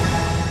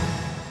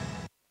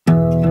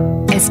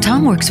 As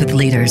Tom works with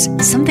leaders,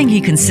 something he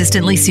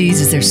consistently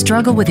sees is their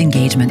struggle with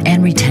engagement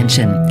and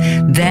retention.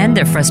 Then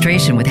their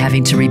frustration with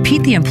having to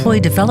repeat the employee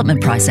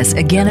development process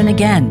again and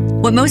again.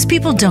 What most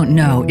people don't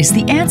know is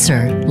the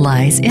answer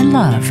lies in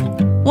love.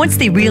 Once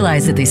they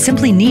realize that they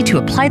simply need to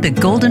apply the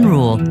golden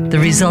rule, the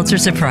results are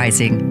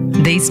surprising.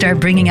 They start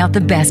bringing out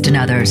the best in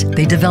others.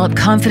 They develop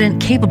confident,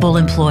 capable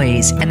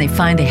employees, and they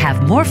find they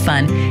have more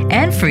fun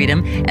and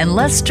freedom and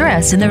less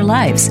stress in their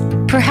lives.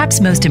 Perhaps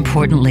most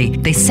importantly,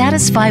 they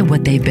satisfy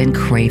what they've been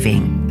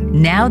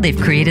craving. Now they've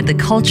created the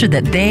culture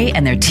that they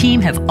and their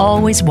team have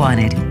always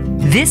wanted.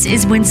 This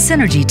is when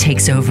synergy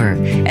takes over,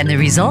 and the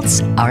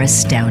results are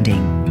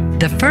astounding.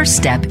 The first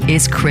step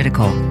is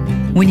critical.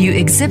 When you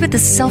exhibit the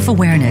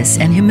self-awareness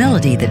and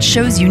humility that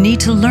shows you need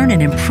to learn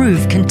and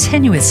improve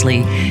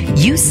continuously,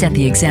 you set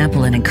the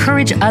example and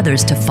encourage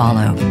others to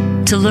follow.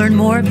 To learn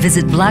more,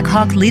 visit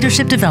Blackhawk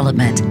Leadership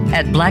Development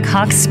at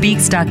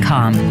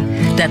blackhawkspeaks.com.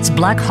 That's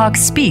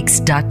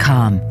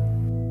blackhawkspeaks.com.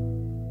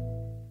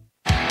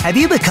 Have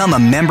you become a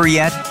member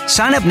yet?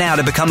 Sign up now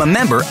to become a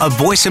member of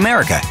Voice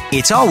America.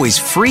 It's always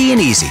free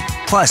and easy.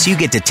 Plus, you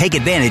get to take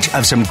advantage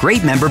of some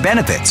great member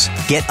benefits.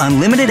 Get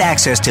unlimited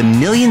access to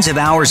millions of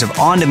hours of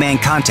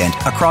on-demand content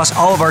across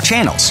all of our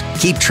channels.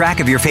 Keep track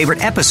of your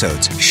favorite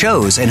episodes,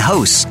 shows, and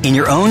hosts in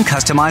your own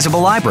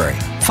customizable library.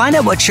 Find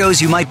out what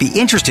shows you might be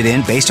interested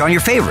in based on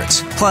your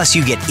favorites. Plus,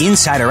 you get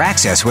insider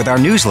access with our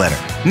newsletter.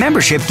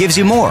 Membership gives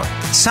you more.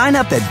 Sign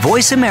up at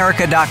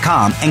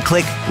voiceamerica.com and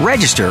click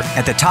register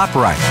at the top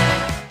right.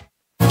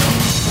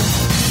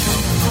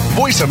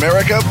 Voice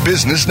America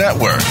Business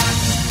Network.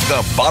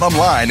 The bottom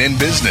line in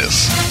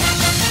business.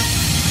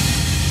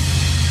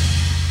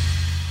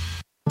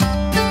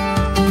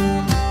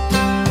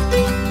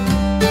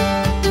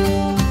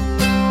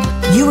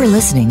 You are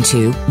listening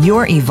to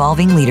Your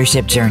Evolving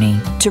Leadership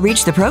Journey. To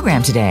reach the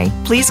program today,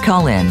 please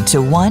call in to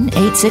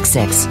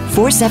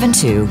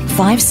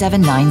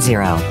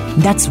 1-866-472-5790.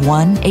 That's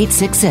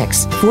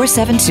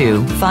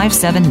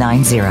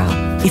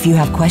 1-866-472-5790. If you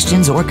have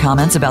questions or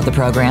comments about the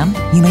program,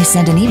 you may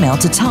send an email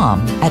to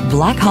Tom at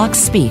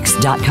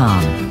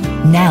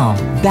blackhawkspeaks.com. Now,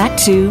 back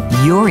to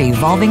Your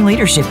Evolving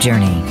Leadership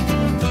Journey.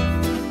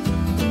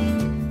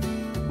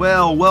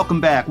 Well,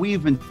 welcome back.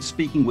 We've been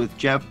speaking with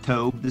Jeff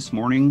Tobe this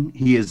morning.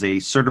 He is a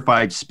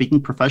certified speaking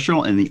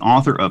professional and the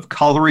author of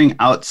Coloring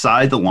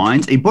Outside the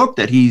Lines, a book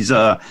that he's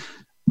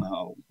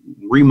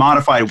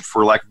remodified,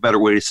 for lack of a better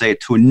way to say it,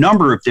 to a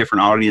number of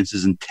different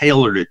audiences and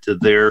tailored it to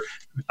their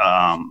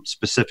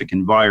specific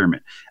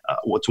environment.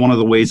 What's one of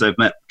the ways I've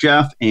met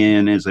Jeff,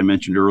 and as I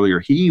mentioned earlier,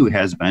 he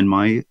has been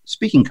my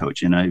speaking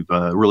coach, and I've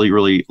really,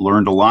 really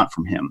learned a lot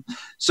from him.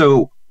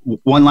 So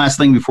one last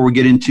thing before we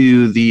get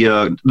into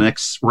the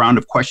next round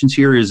of questions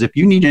here is if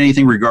you need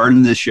anything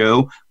regarding this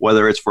show,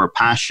 whether it's for a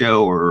past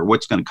show or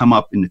what's going to come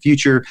up in the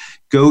future,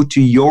 go to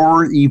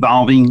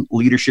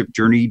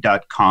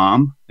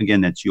yourevolvingleadershipjourney.com.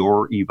 Again, that's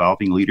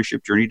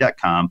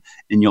yourevolvingleadershipjourney.com,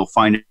 and you'll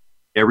find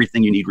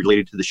everything you need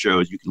related to the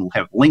shows. You can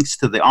have links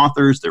to the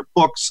authors, their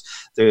books,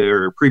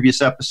 their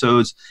previous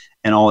episodes,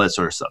 and all that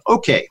sort of stuff.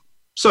 Okay,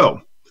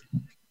 so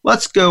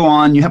let's go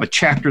on. You have a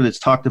chapter that's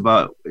talked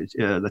about,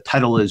 the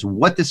title is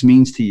What This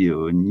Means to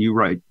You. And you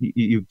write,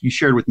 you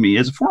shared with me,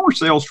 as a former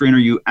sales trainer,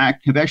 you have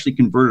actually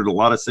converted a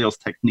lot of sales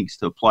techniques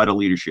to apply to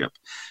leadership.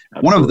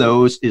 Absolutely. One of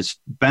those is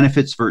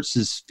benefits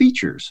versus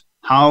features.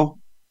 How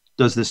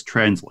does this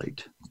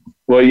translate?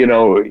 Well,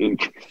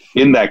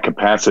 in that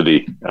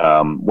capacity,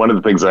 one of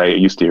the things I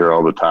used to hear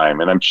all the time,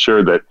 and I'm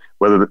sure that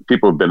whether the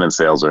people have been in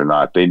sales or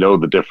not, they know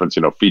the difference,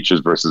 features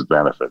versus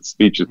benefits.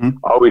 Features,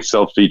 always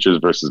sell features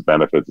versus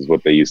benefits is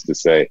what they used to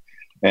say.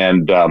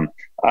 And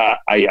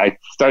I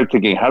started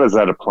thinking, how does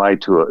that apply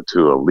to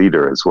a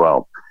leader as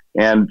well?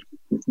 And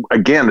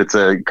again, it's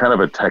a kind of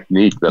a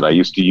technique that I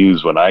used to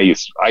use when I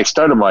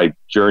started my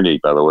journey,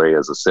 by the way,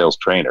 as a sales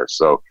trainer.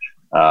 So,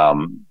 a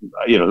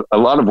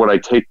lot of what I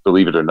take,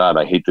 believe it or not,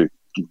 I hate to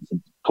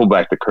pull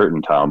back the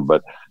curtain, Tom,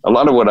 but a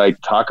lot of what I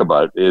talk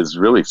about is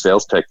really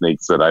sales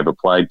techniques that I've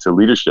applied to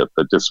leadership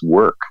that just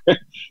work.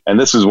 And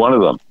this is one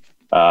of them.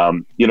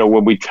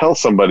 When we tell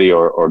somebody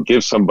or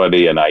give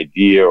somebody an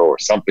idea or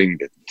something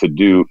to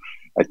do,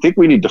 I think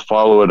we need to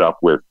follow it up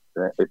with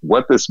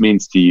what this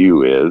means to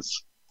you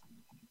is.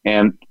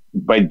 And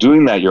by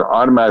doing that, you're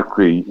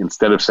automatically,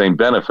 instead of saying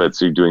benefits,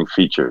 you're doing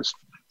features.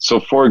 So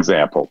for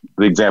example,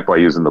 the example I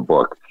use in the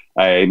book,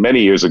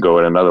 many years ago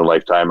in another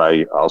lifetime,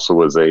 I also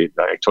was I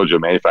told you, a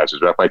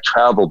manufacturer's rep. I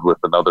traveled with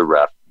another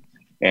rep,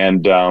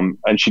 and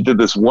she did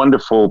this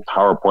wonderful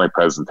PowerPoint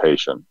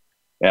presentation.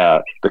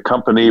 The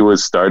company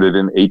was started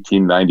in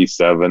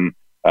 1897.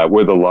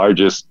 We're the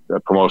largest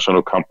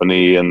promotional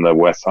company on the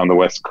West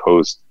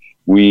Coast.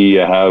 We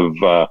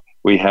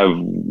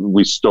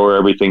store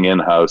everything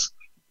in-house.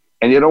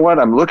 And you know what?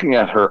 I'm looking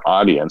at her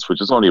audience,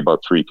 which is only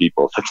about 3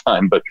 people at the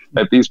time, but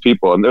at these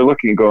people, and they're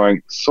looking,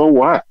 going, "So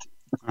what?"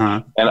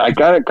 Uh-huh. And I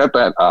got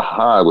that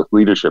aha with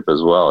leadership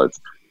as well.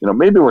 It's,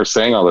 maybe we're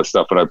saying all this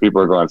stuff, but our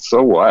people are going,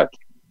 "So what?"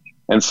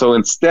 And so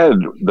instead,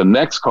 the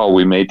next call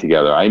we made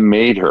together, I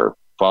made her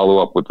follow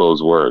up with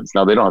those words.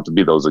 Now, they don't have to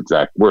be those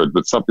exact words,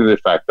 but something to the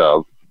effect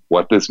of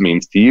what this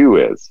means to you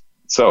is.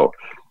 So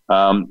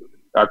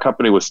our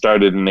company was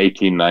started in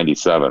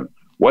 1897.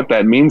 What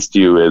that means to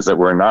you is that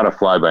we're not a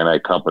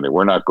fly-by-night company.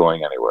 We're not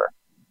going anywhere.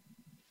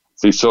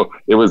 See, so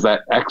it was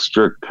that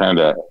extra kind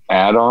of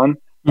add-on.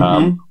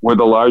 We're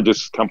the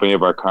largest company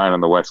of our kind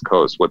on the West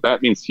Coast. What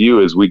that means to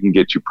you is we can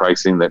get you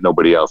pricing that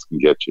nobody else can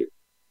get you.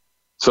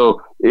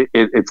 So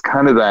it's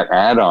kind of that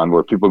add-on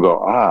where people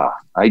go,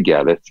 I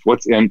get it.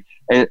 And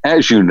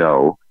as you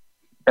know,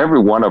 every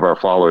one of our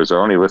followers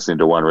are only listening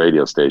to one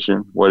radio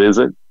station. What is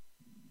it?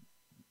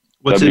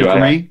 What's in it for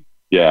me?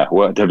 Yeah,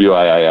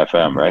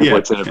 WIIFM, right? Yeah.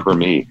 What's in it for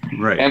me?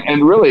 Right.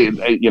 And really,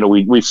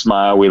 we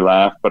smile, we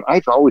laugh, but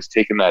I've always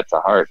taken that to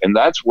heart. And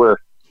that's where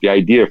the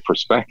idea of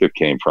perspective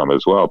came from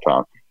as well,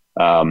 Tom.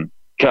 I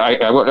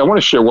want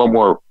to share one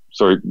more,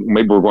 sorry,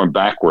 maybe we're going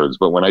backwards,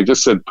 but when I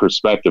just said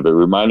perspective, it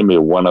reminded me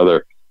of one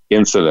other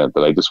incident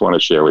that I just want to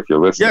share with your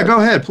listeners. Yeah,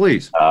 go ahead,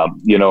 please. I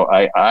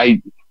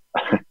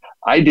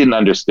didn't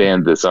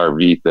understand this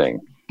RV thing.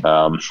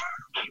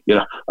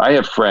 I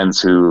have friends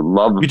who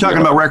love. You're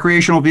talking about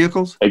recreational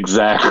vehicles?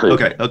 Exactly.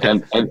 Okay.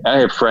 And I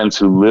have friends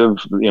who live,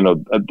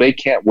 they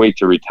can't wait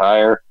to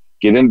retire,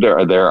 get into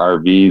their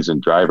RVs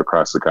and drive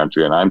across the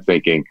country. And I'm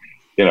thinking,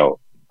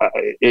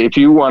 if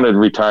you want to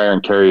retire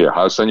and carry a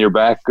house on your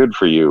back, good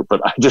for you. But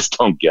I just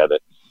don't get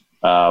it.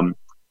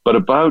 But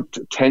about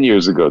 10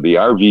 years ago, the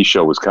RV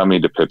show was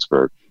coming to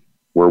Pittsburgh,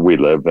 where we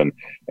live.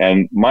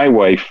 And my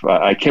wife,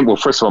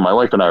 first of all, my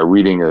wife and I are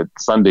reading a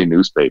Sunday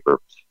newspaper.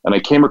 And I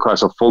came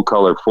across a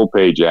full-color,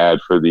 full-page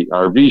ad for the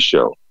RV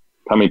show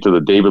coming to the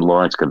David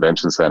Lawrence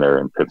Convention Center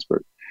in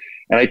Pittsburgh.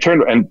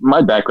 And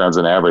my background's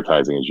in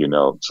advertising, as you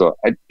know. So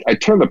I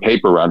turned the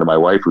paper around to my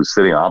wife, who's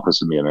sitting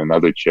opposite me in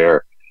another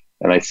chair.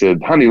 And I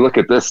said, "Honey, look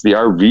at this, the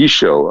RV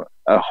show,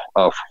 a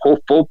whole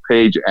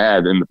full-page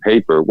ad in the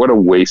paper. What a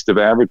waste of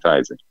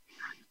advertising."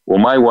 Well,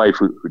 my wife,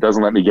 who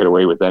doesn't let me get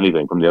away with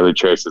anything, from the other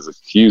chair says,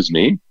 "Excuse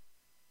me?"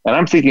 And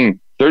I'm thinking,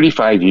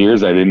 35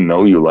 years, I didn't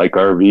know you like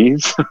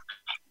RVs.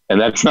 And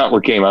that's not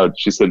what came out.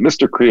 She said,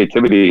 "Mr.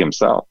 Creativity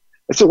himself."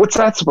 I said, "What's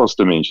that supposed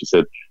to mean?" She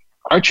said,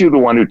 "Aren't you the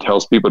one who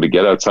tells people to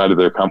get outside of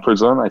their comfort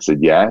zone?" I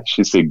said, "Yeah."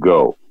 She said,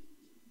 "Go."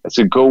 I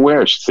said, "Go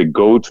where?" She said,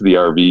 "Go to the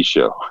RV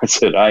show." I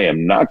said, "I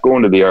am not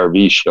going to the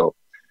RV show."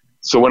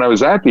 So when I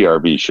was at the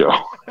RV show,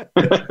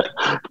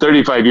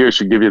 35 years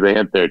should give you the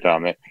hint there,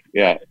 Tom.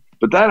 Yeah.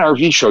 But that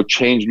RV show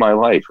changed my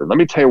life. And let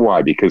me tell you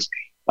why, because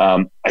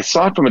I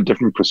saw it from a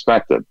different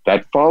perspective.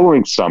 That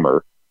following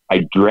summer,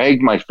 I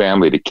dragged my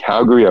family to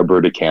Calgary,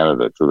 Alberta,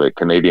 Canada, to the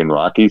Canadian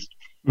Rockies.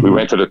 We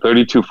rented a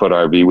 32-foot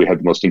RV. We had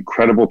the most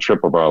incredible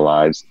trip of our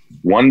lives.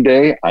 One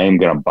day, I am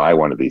going to buy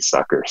one of these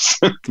suckers.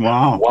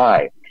 Wow.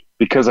 Why?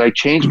 Because I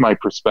changed my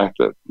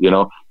perspective.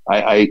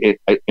 I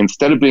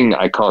instead of being,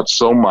 I call it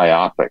so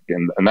myopic,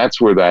 and that's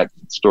where that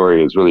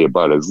story is really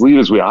about. As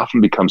leaders, we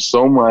often become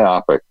so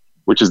myopic,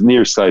 which is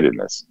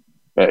nearsightedness,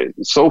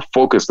 so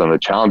focused on the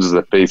challenges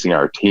that facing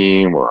our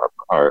team or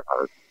our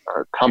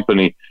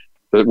company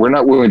that we're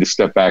not willing to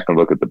step back and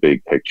look at the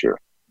big picture.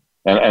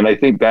 And I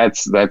think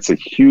that's a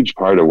huge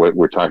part of what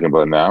we're talking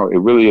about now. It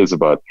really is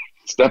about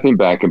stepping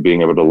back and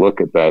being able to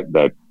look at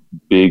that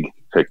big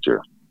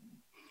picture.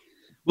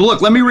 Well,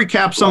 look, let me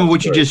recap some of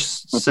what you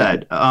just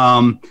said,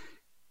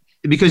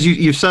 because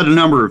you've said a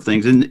number of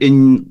things.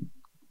 And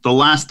the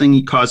last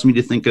thing caused me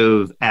to think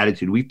of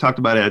attitude. We've talked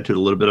about attitude a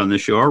little bit on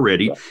this show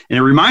already. Yeah. And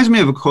it reminds me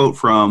of a quote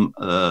from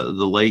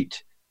the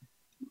late,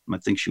 I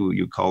think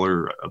you call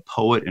her a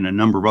poet and a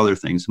number of other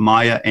things,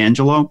 Maya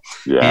Angelou.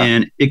 Yeah.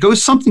 And it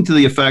goes something to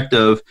the effect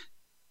of,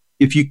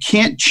 if you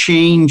can't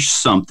change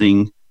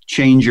something,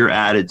 change your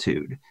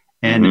attitude.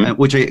 And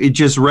it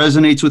just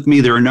resonates with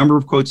me. There are a number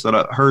of quotes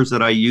hers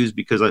that I use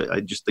because I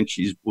just think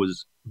she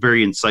was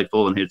very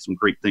insightful and had some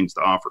great things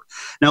to offer.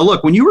 Now,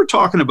 look, when you were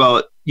talking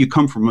about you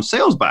come from a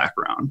sales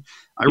background,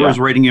 I was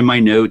writing in my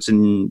notes,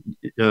 and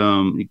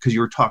because you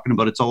were talking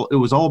about it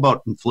was all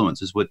about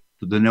influence is what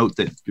the note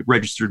that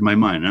registered in my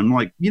mind. And I'm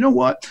like, you know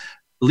what?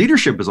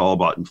 Leadership is all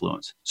about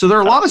influence. So there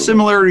are a lot of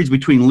similarities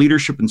between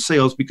leadership and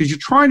sales because you're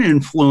trying to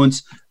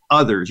influence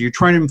others. You're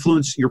trying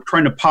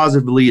to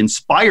positively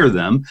inspire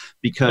them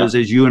because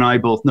as you and I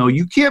both know,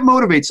 you can't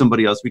motivate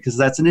somebody else because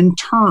that's an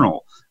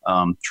internal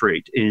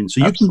trait. And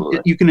so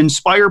you can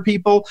inspire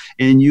people,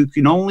 and you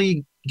can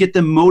only get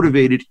them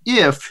motivated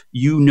if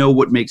you know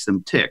what makes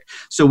them tick.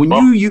 So when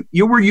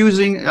you were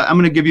using, I'm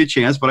going to give you a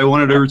chance, but I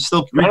wanted to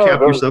still recap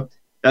your stuff.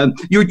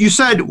 You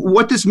said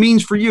what this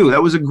means for you.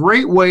 That was a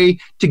great way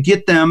to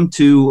get them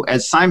to,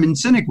 as Simon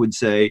Sinek would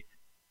say,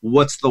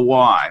 what's the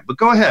why? But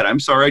go ahead. I'm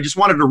sorry. I just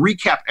wanted to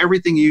recap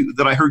everything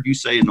that I heard you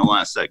say in the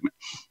last segment.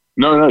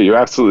 No, you're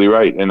absolutely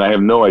right. And I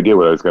have no idea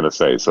what I was going to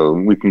say. So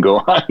we can go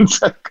on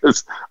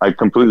because I've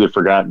completely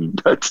forgotten.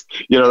 But,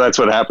 that's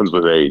what happens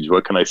with age.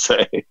 What can I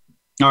say?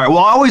 All right. Well,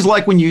 I always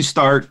like when you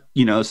start,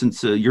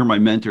 since you're my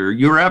mentor,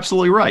 you're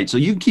absolutely right. So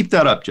you keep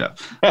that up,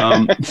 Jeff.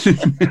 All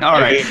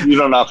right. You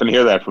don't often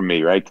hear that from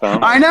me, right, Tom?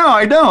 I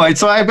know.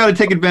 So I've got to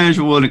take advantage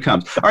of it when it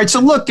comes. All right. So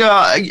look,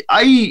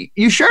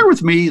 you shared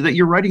with me that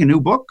you're writing a new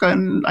book,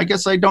 and I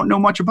guess I don't know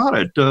much about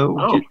it.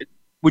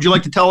 Would you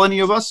like to tell any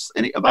of us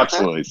about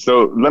Absolutely. that?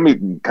 So let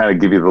me kind of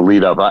give you the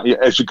lead up.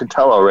 As you can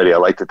tell already, I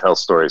like to tell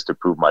stories to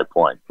prove my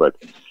point, but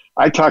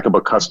I talk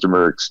about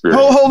customer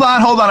experience. Hold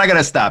on. I got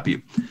to stop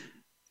you.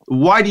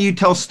 Why do you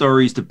tell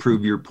stories to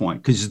prove your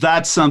point? Because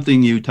that's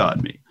something you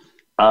taught me.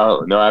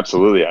 Oh, no,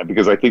 absolutely.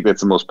 Because I think that's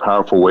the most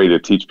powerful way to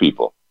teach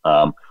people.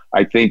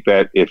 I think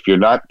that if you're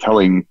not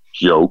telling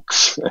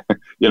jokes,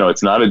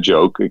 it's not a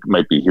joke. It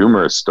might be a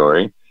humorous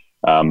story,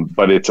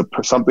 but it's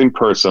something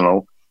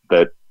personal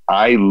that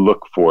I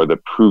look for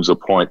that proves a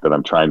point that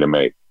I'm trying to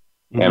make.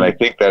 Mm-hmm. And I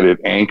think that it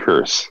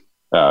anchors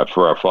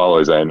for our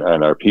followers and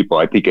our people.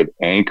 I think it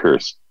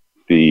anchors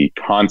the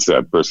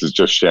concept versus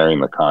just sharing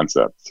the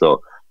concept.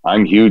 So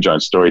I'm huge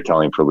on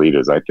storytelling for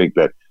leaders. I think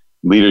that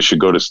leaders should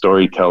go to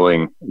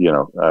storytelling,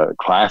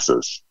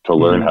 classes to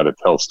learn how to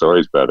tell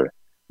stories better.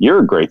 You're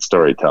a great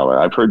storyteller.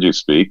 I've heard you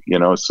speak,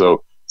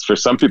 so for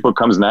some people it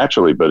comes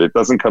naturally, but it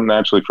doesn't come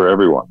naturally for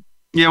everyone.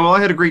 Yeah. Well,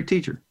 I had a great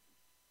teacher.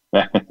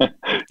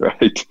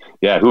 Right.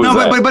 Yeah. Who was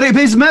that? But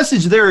his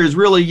message there is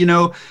really,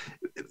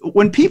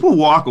 when people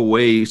walk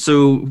away,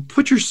 so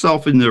put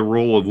yourself in the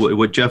role of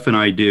what Jeff and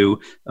I do,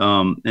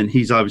 and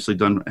he's obviously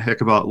done a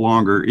heck of a lot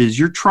longer, is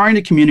you're trying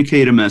to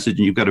communicate a message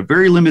and you've got a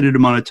very limited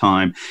amount of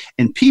time,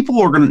 and people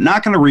are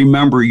not going to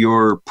remember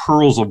your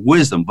pearls of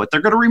wisdom, but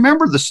they're going to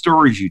remember the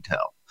stories you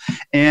tell.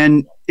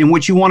 And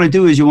what you want to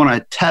do is you want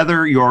to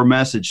tether your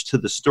message to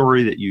the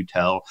story that you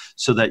tell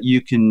so that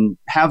you can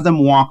have them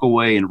walk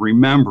away and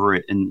remember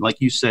it. And like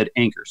you said,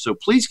 anchor. So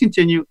please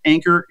continue,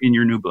 anchor in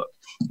your new book.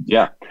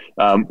 Yeah.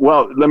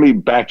 Well, let me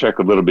backtrack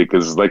a little bit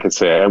because, like I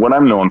say, what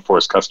I'm known for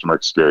is customer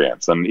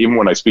experience. And even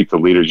when I speak to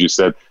leaders, you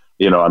said,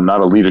 I'm not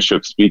a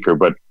leadership speaker,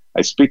 but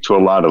I speak to a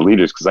lot of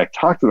leaders because I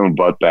talk to them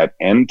about that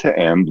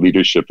end-to-end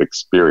leadership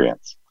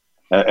experience.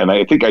 And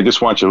I think I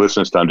just want your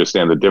listeners to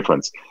understand the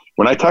difference.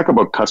 When I talk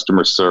about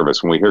customer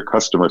service, when we hear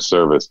customer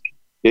service,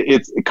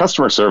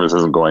 customer service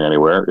isn't going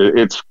anywhere.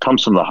 It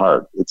comes from the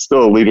heart. It's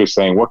still a leader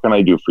saying, what can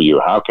I do for you?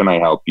 How can I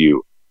help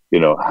you?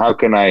 How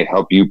can I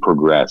help you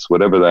progress?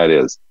 Whatever that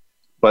is.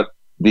 But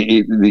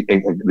the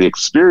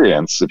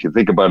experience, if you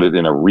think about it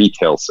in a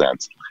retail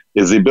sense,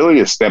 is the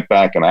ability to step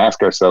back and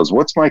ask ourselves,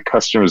 what's my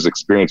customer's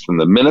experience from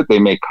the minute they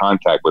make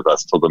contact with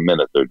us till the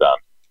minute they're done?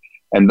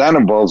 And that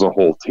involves a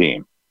whole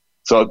team.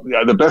 So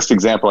the best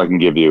example I can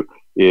give you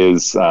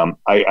is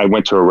I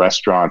went to a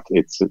restaurant.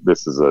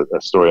 This is a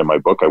story in my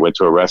book. I went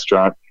to a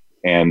restaurant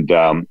and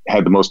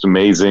had the most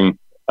amazing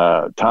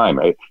time.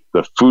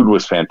 The food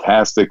was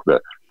fantastic.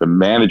 The The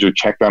manager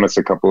checked on us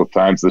a couple of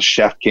times. The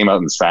chef came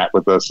out and sat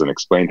with us and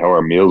explained how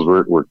our meals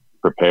were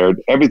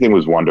prepared. Everything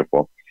was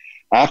wonderful.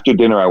 After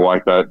dinner, I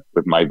walked out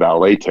with my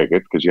valet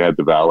ticket because you had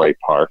the valet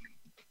park.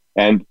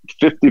 And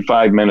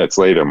 55 minutes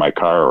later, my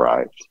car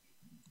arrived.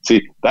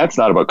 See, that's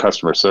not about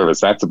customer service.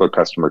 That's about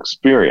customer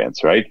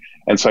experience, right?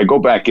 And so I go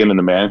back in and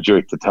the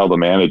manager to tell the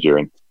manager,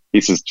 and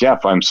he says,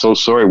 Jeff, I'm so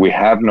sorry. We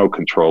have no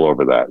control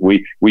over that.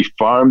 We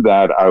farmed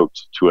that out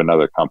to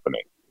another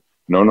company.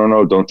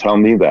 No, don't tell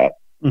me that.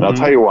 Mm-hmm. And I'll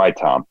tell you why,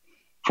 Tom.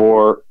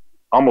 For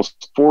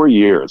almost 4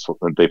 years,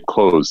 they've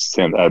closed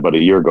about a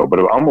year ago, but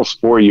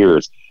almost 4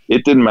 years,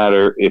 it didn't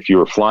matter if you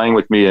were flying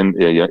with me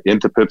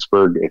into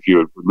Pittsburgh. If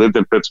you lived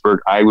in Pittsburgh,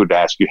 I would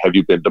ask you, have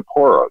you been to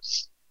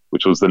Poros,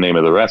 which was the name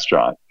of the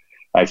restaurant?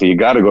 I said, you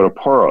got to go to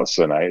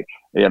Poros. And I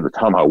had to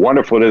tell them how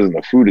wonderful it is and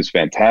the food is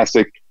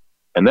fantastic.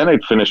 And then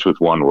I'd finish with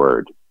one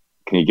word.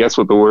 Can you guess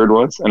what the word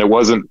was? And it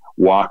wasn't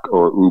walk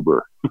or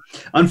Uber.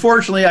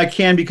 Unfortunately, I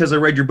can because I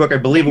read your book. I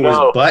believe it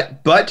was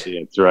but.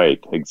 That's right.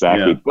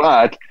 Exactly. Yeah.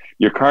 But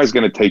your car's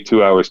going to take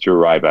 2 hours to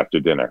arrive after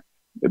dinner.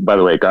 By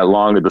the way, it got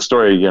longer. The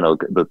story,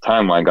 the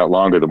timeline got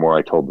longer the more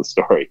I told the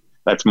story.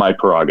 That's my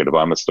prerogative.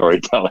 I'm a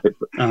storyteller.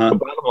 Uh-huh. The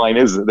bottom line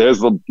is,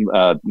 there's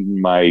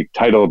my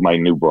title of my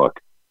new book.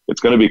 It's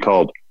going to be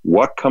called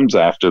What Comes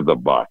After the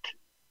But.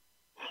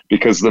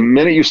 Because the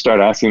minute you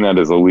start asking that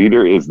as a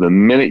leader is the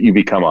minute you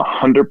become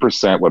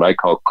 100% what I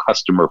call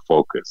customer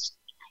focused.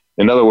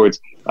 In other words,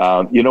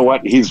 you know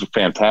what? He's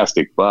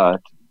fantastic,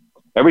 but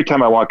every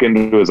time I walk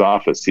into his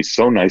office, he's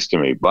so nice to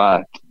me,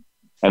 but,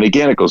 and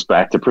again, it goes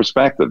back to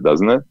perspective,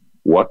 doesn't it?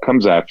 What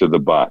comes after the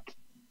but?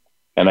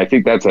 And I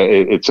think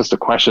it's just a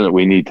question that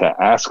we need to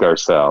ask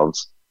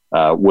ourselves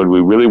when we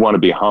really want to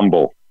be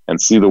humble and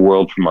see the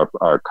world from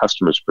our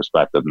customers'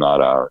 perspective, not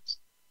ours.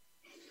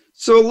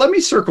 So let me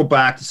circle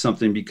back to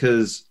something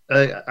because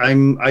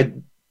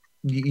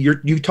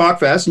you talk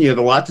fast and you have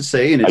a lot to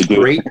say and it's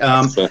great.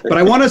 But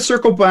I want to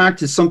circle back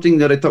to something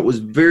that I thought was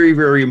very,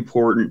 very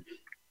important.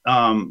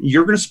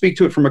 You're going to speak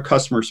to it from a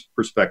customer's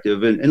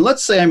perspective. And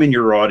let's say I'm in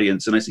your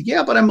audience and I say,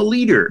 yeah, but I'm a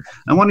leader.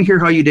 I want to hear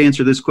how you'd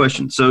answer this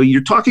question. So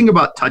you're talking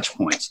about touch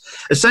points.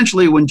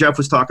 Essentially, when Jeff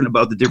was talking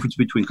about the difference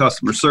between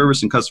customer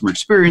service and customer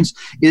experience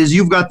is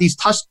you've got these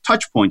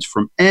touch points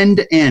from end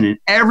to end, and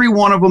every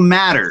one of them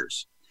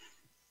matters.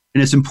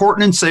 And it's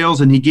important in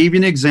sales. And he gave you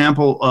an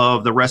example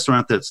of the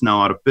restaurant that's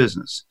now out of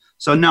business.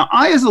 So now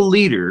I, as a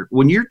leader,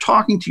 when you're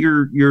talking to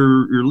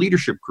your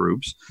leadership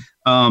groups,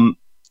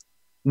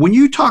 when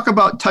you talk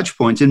about touch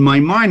points, in my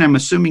mind, I'm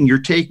assuming you're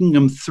taking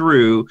them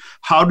through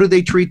how do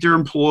they treat their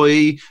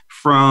employee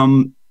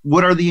from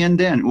what are the end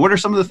to end? What are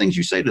some of the things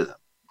you say to them?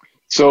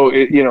 So,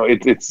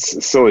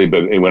 it's silly,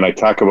 but when I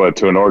talk about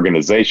to an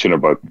organization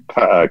about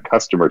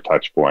customer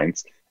touch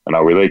points, and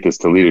I'll relate this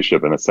to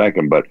leadership in a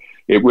second, but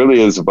it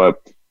really is about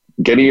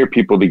getting your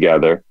people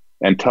together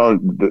and telling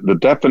the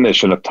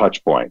definition of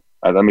touch point.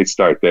 Let me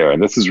start there.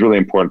 And this is really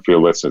important for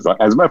your listeners.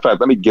 As a matter of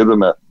fact, let me give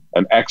them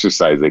an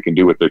exercise they can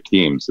do with their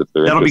teams if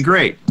they're That'll interested. Be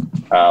great.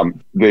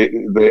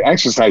 The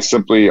exercise,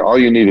 simply all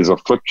you need is a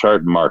flip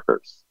chart and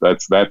markers.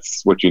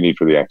 That's what you need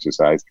for the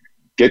exercise.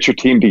 Get your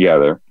team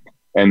together,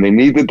 and they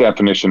need the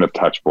definition of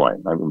touch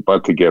point. I'm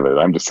about to give it.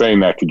 I'm just saying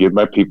that to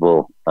let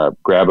people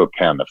grab a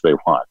pen if they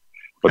want.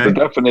 But The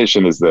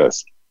definition is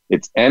this.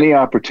 It's any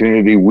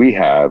opportunity we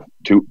have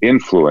to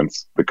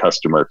influence the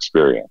customer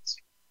experience.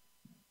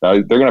 Now,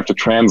 they're going to have to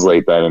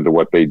translate that into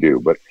what they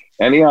do, but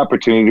any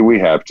opportunity we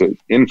have to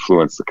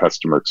influence the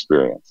customer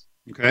experience.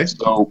 Okay.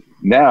 So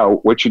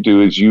now what you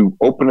do is you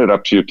open it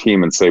up to your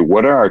team and say,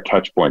 what are our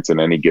touch points in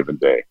any given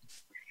day?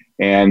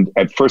 And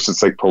at first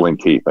it's like pulling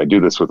teeth. I do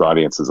this with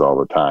audiences all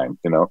the time,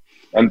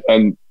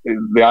 and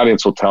the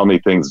audience will tell me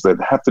things that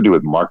have to do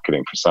with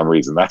marketing for some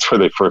reason. That's where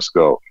they first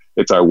go.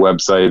 It's our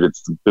website.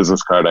 It's the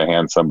business card I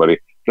hand somebody.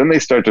 Then they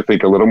start to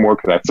think a little more,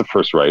 because that's the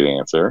first right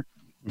answer.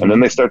 Mm-hmm. And then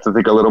they start to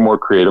think a little more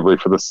creatively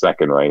for the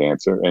second right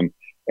answer.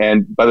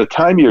 And by the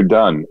time you're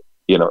done,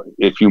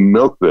 if you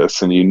milk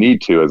this, and you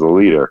need to as a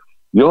leader,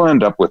 you'll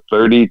end up with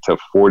 30 to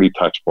 40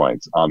 touch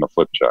points on the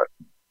flip chart.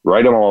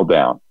 Write them all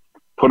down.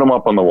 Put them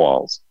up on the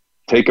walls.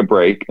 Take a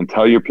break and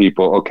tell your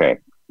people, okay,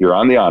 you're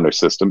on the honor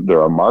system.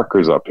 There are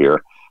markers up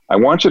here. I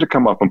want you to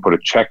come up and put a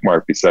check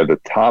mark beside the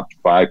top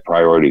 5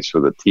 priorities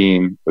for the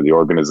team, for the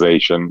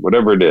organization,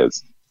 whatever it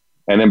is,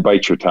 and then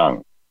bite your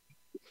tongue.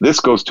 This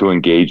goes to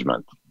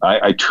engagement.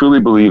 I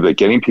truly believe that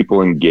getting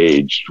people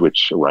engaged,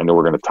 which I know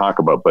we're going to talk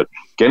about, but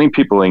getting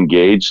people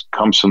engaged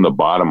comes from the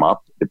bottom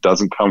up. It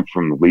doesn't come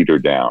from the leader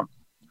down.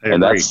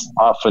 And that's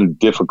often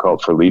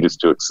difficult for leaders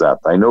to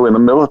accept. I know in the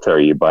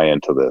military you buy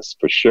into this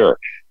for sure.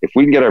 If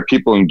we can get our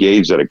people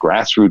engaged at a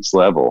grassroots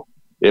level,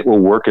 it will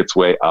work its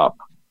way up.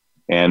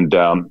 And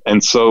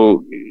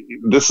so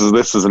this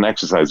is an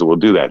exercise that will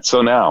do that.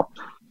 So now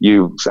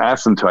you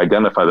ask them to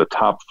identify the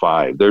top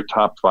 5, their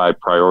top 5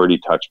 priority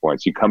touch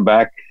points. You come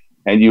back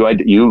and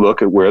you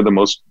look at where the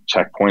most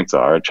check marks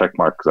are,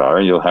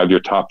 and you'll have your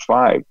top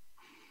 5.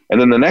 And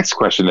then the next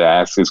question to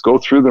ask is go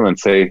through them and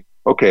say,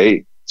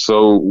 okay,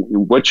 so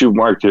what you've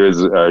marked here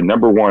is our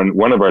number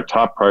one of our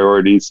top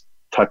priorities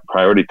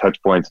priority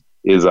touch points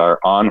is our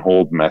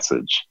on-hold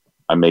message.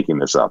 I'm making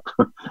this up.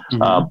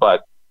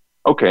 But,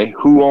 okay,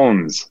 who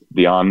owns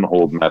the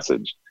on-hold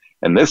message?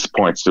 And this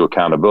points to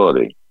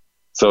accountability.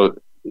 So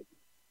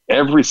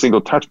every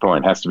single touch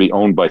point has to be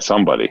owned by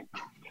somebody.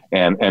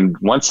 And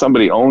once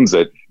somebody owns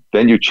it,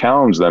 then you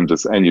challenge them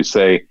and you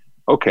say,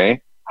 okay,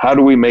 how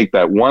do we make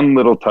that one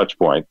little touch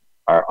point,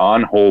 our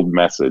on-hold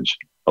message,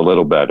 a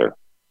little better?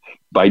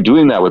 By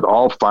doing that with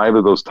all 5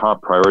 of those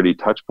top priority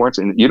touch points,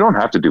 and you don't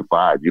have to do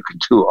 5, you could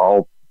do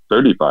all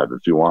 35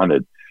 if you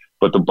wanted.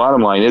 But the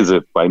bottom line is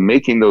that by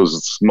making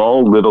those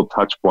small little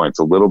touch points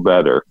a little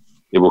better,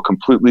 it will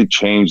completely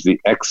change the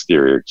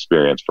exterior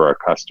experience for our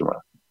customer.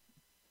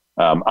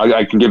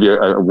 I can give you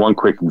one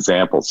quick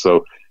example.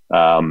 So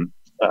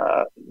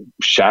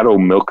Shadow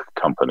Milk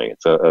Company,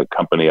 it's a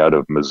company out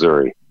of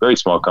Missouri, very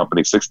small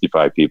company,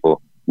 65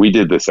 people. We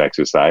did this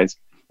exercise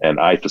and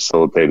I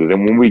facilitated.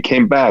 And when we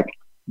came back,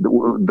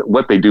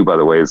 what they do, by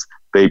the way, is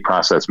they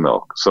process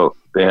milk. So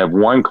they have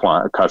one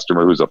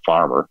customer who's a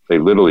farmer. They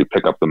literally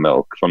pick up the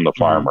milk from the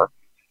farmer.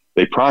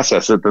 They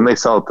process it, then they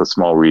sell it to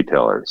small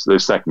retailers, their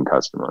second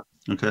customer.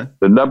 Okay.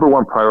 The number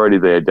one priority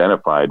they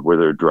identified were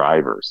their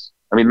drivers.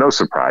 I mean, no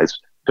surprise,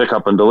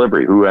 pickup and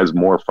delivery. Who has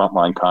more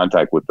frontline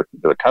contact with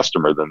the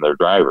customer than their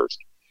drivers?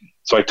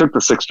 So I took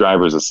the 6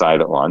 drivers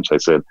aside at lunch. I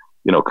said,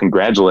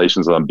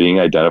 congratulations on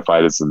being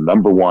identified as the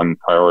number one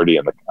priority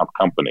in the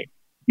company.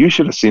 You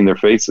should have seen their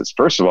faces.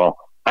 First of all,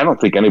 I don't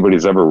think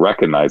anybody's ever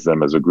recognized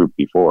them as a group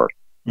before.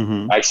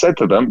 I said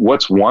to them,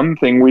 what's one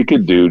thing we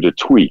could do to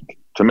tweak,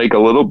 to make a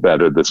little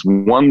better, this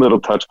one little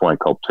touch point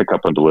called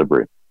pickup and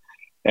delivery?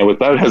 And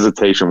without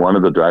hesitation, one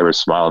of the drivers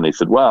smiled and he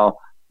said, well,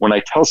 when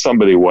I tell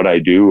somebody what I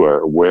do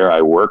or where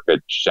I work at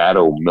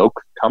Shadow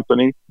Milk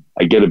Company,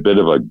 I get a bit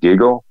of a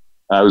giggle.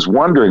 I was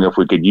wondering if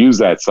we could use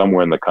that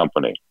somewhere in the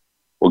company.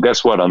 Well,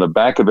 guess what? On the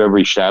back of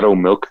every Shadow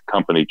Milk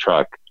Company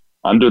truck,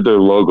 under their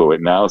logo,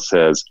 it now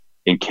says,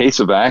 in case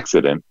of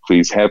accident,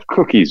 please have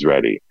cookies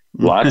ready.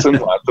 Lots and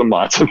lots and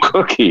lots of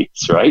cookies,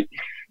 right?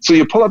 So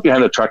you pull up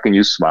behind the truck and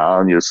you smile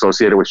and you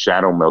associate it with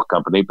Shadow Milk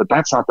Company, but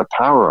that's not the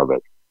power of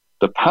it.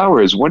 The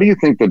power is, what do you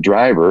think the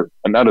driver,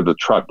 and not of the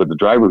truck, but the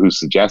driver who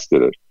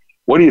suggested it,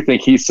 what do you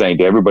think he's saying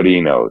to everybody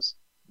he knows?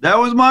 That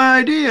was my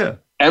idea.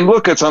 And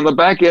look, it's on the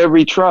back of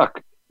every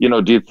truck.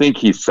 Do you think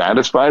he's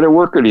satisfied at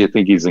work or do you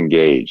think he's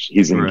engaged?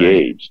 He's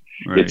engaged.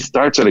 Right. It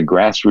starts at a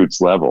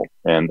grassroots level.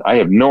 And I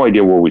have no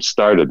idea where we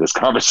started this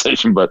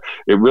conversation, but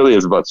it really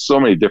is about so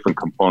many different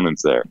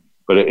components there.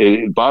 But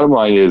bottom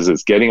line is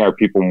getting our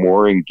people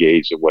more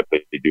engaged at what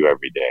they do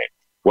every day.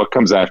 What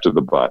comes after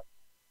the butt?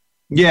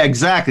 Yeah,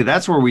 exactly.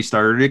 That's where we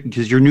started it,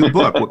 because your new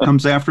book, What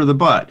Comes After the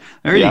Butt.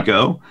 There you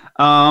go.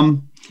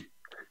 And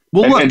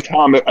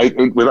Tom,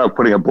 without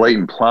putting a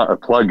blatant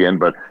plug in,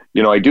 but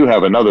I do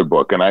have another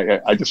book, and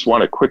I just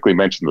want to quickly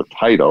mention the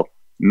title,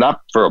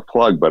 not for a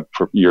plug, but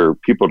for your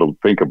people to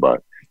think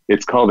about.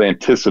 It's called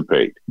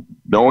Anticipate: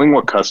 Knowing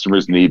What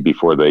Customers Need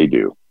Before They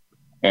Do.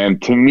 And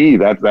to me,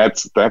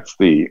 that's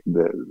the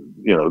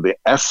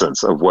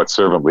essence of what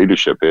servant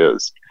leadership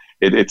is.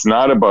 It's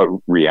not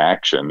about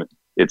reaction.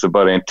 It's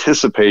about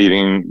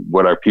anticipating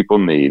what our people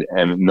need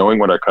and knowing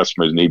what our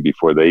customers need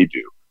before they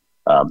do.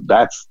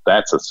 That's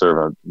a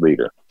servant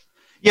leader.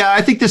 Yeah,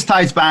 I think this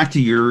ties back to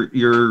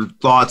your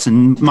thoughts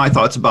and my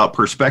thoughts about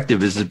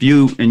perspective. Is if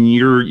you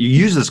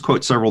use this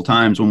quote several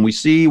times, when we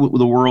see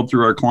the world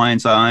through our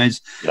client's eyes,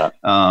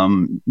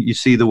 you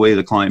see the way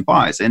the client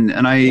buys. And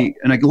I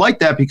like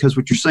that, because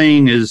what you're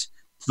saying is,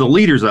 to the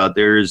leaders out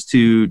there, is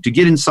to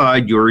get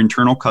inside your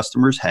internal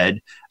customer's head,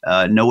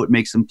 know what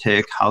makes them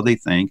tick, how they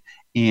think.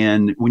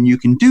 And when you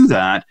can do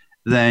that,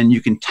 then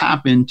you can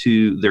tap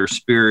into their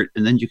spirit,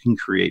 and then you can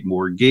create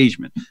more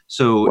engagement.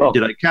 So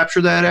did I capture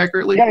that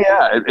accurately?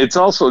 Yeah. It's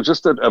also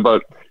just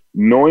about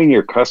knowing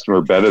your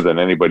customer better than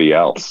anybody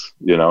else.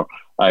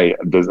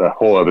 There's a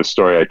whole other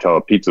story. I tell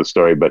a pizza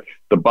story, but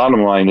the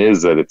bottom line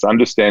is that it's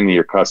understanding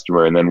your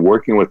customer and then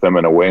working with them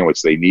in a way in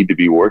which they need to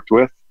be worked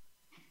with.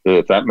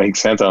 If that makes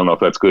sense. I don't know if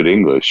that's good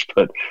English,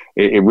 but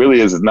it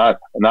really is not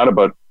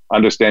about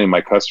understanding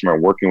my customer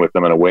and working with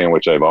them in a way in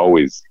which I've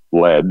always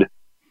led,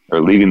 or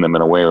leading them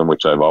in a way in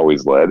which I've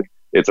always led.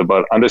 It's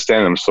about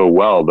understanding them so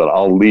well that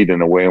I'll lead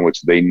in a way in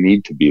which they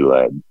need to be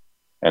led.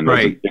 And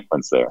there's a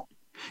difference there.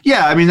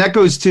 Yeah, I mean, that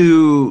goes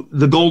to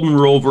the golden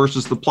rule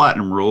versus the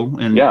platinum rule.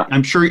 And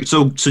I'm sure,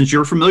 so since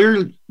you're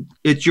familiar,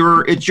 it's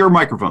your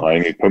microphone. Well,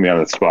 you put me on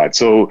the spot.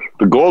 So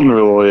the golden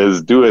rule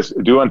is do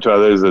unto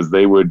others as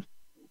they would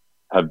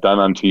have done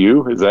unto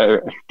you. Is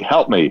that,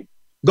 help me?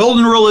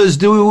 Golden rule is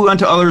do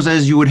unto others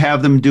as you would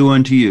have them do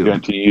unto you. Do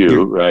unto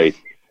you, right.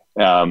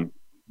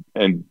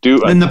 And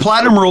the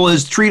platinum rule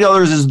is treat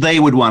others as they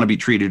would want to be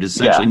treated,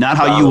 essentially, not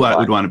how you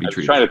would want to be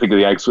treated. I'm trying to think of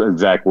the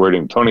exact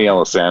wording. Tony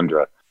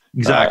Alessandra.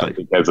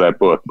 Exactly. Has that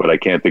book, but I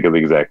can't think of the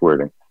exact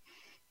wording.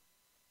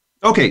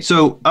 Okay,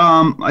 so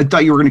I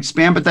thought you were going to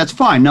expand, but that's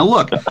fine. Now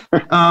look,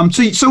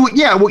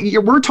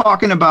 we're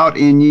talking about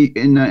and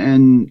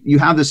you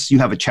have this. You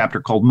have a chapter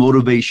called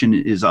 "Motivation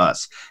is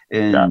Us,"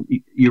 and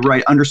you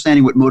write,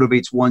 understanding what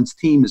motivates one's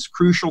team is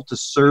crucial to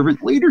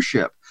servant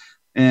leadership.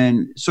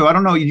 And so I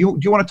don't know, do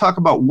you want to talk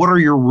about what are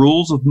your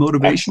rules of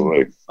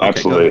motivation?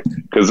 Absolutely.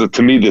 Because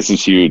to me, this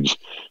is huge.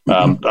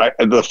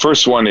 The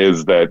first one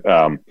is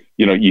that,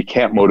 you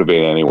can't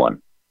motivate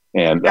anyone.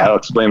 And I'll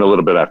explain a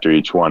little bit after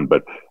each one.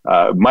 But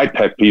my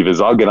pet peeve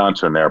is I'll get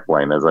onto an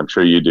airplane, as I'm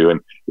sure you do, and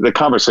the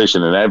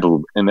conversation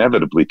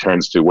inevitably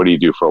turns to, what do you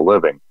do for a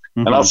living?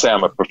 Mm-hmm. And I'll say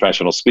I'm a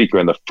professional speaker.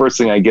 And the first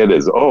thing I get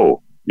is,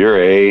 oh,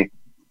 you're a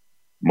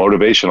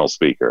motivational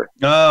speaker.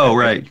 Oh,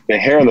 right. The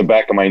hair on the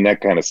back of my neck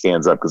kind of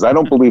stands up because I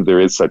don't believe there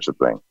is such a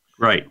thing.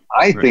 Right.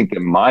 I think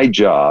that my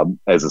job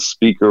as a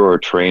speaker or a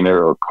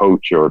trainer or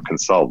coach or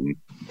consultant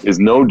is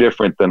no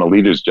different than a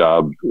leader's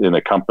job in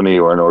a company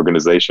or an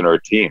organization or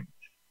a team.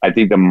 I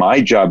think that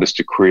my job is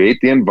to create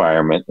the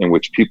environment in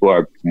which people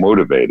are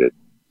motivated,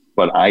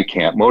 but I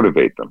can't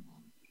motivate them.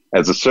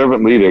 As a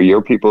servant leader,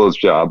 your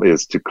job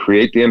is to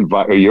create the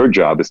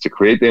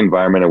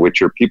environment in which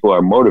your people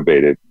are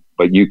motivated,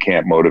 but you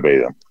can't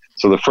motivate them.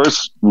 So the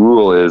first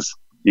rule is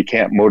you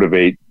can't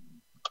motivate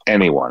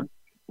anyone.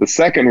 The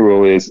second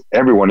rule is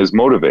everyone is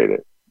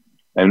motivated.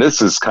 And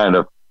this is kind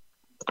of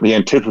the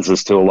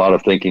antithesis to a lot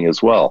of thinking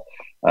as well.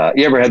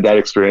 You ever had that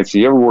experience?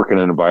 You ever work in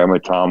an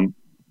environment, Tom,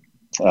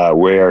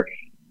 where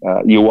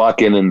you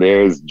walk in and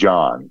there's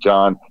John.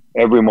 John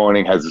every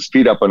morning has his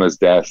feet up on his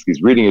desk.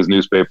 He's reading his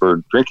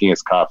newspaper, drinking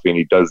his coffee, and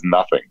he does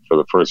nothing for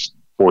the first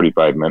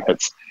 45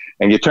 minutes.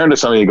 And you turn to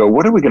somebody and you go,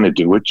 what are we going to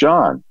do with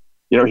John?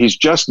 He's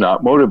just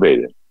not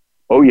motivated.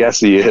 Oh, yes,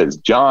 he is.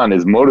 John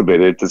is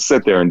motivated to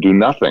sit there and do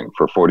nothing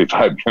for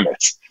 45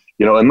 minutes.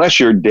 Unless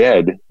you're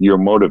dead, you're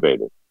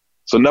motivated.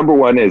 So number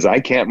one is I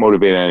can't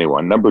motivate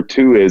anyone. Number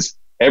two is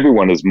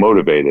everyone is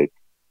motivated.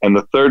 And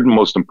the third and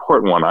most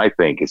important one, I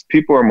think, is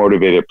people are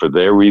motivated for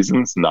their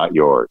reasons, not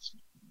yours.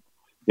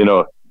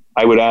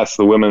 I would ask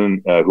the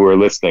women who are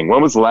listening,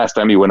 when was the last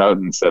time you went out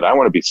and said, I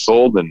want to be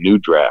sold a new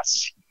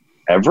dress?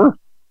 Ever?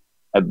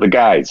 The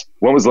guys,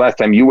 when was the last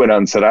time you went out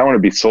and said, I want to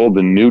be sold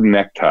a new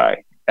necktie?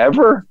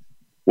 Ever?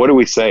 What do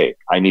we say?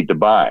 I need to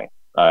buy.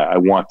 I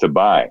want to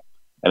buy.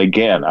 And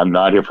again, I'm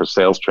not here for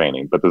sales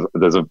training, but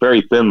there's a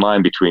very thin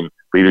line between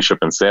leadership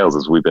and sales,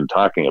 as we've been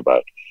talking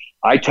about.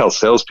 I tell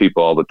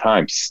salespeople all the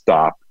time,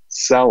 stop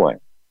selling.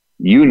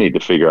 You need to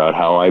figure out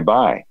how I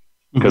buy.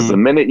 Because the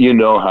minute you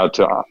know how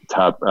to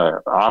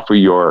offer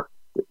your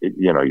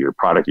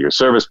product or your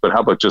service, but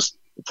how about just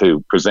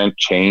to present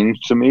change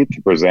to me,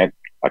 to present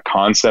a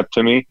concept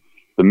to me,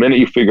 the minute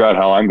you figure out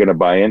how I'm going to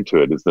buy into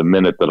it is the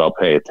minute that I'll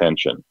pay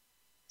attention.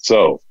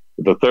 So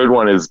the third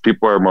one is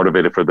people are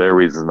motivated for their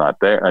reasons,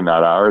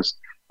 not ours.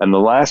 And the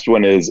last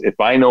one is if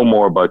I know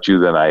more about you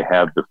than I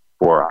have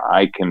before,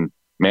 I can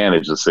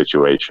manage the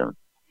situation,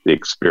 the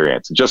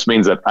experience. It just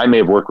means that I may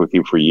have worked with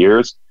you for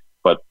years,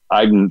 but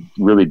I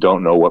really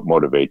don't know what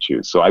motivates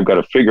you. So I've got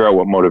to figure out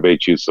what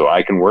motivates you so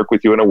I can work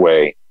with you in a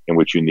way in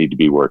which you need to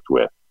be worked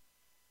with.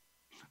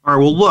 All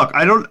right. Well, look,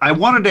 I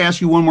wanted to ask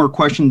you one more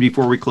question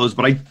before we close,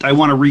 but I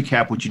want to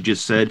recap what you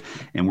just said,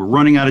 and we're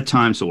running out of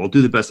time, so I'll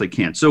do the best I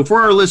can. So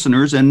for our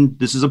listeners, and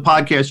this is a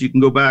podcast, you can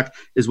go back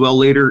as well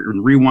later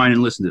and rewind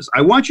and listen to this.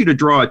 I want you to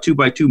draw a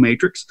 2x2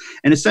 matrix,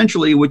 and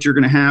essentially what you're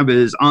going to have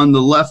is on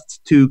the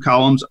left two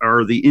columns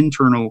are the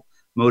internal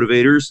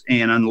motivators,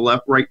 and on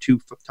the right two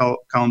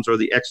columns are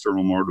the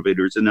external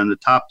motivators, and then the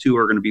top two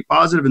are going to be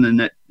positive, and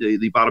then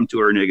the bottom two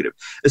are negative.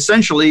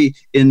 Essentially,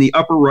 in the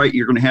upper right,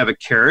 you're going to have a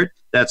caret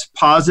that's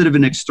positive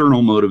and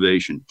external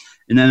motivation,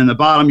 and then in the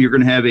bottom, you're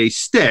going to have a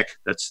stick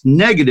that's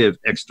negative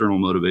external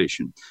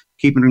motivation.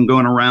 Keeping them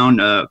going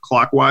around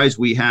clockwise,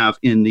 we have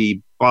in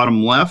the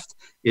bottom left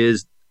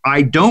is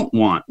I don't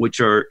want, which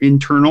are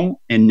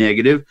internal and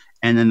negative.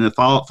 And then the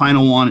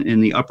final one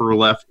in the upper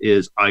left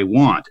is I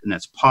want, and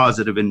that's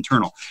positive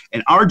internal.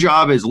 And our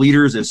job as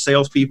leaders, as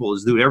salespeople,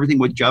 is to do everything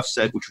what Jeff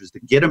said, which was to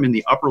get them in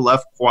the upper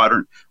left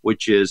quadrant,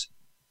 which is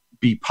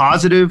be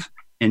positive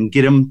and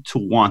get them to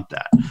want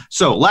that.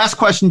 So last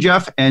question,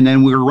 Jeff, and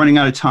then we're running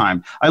out of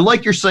time. I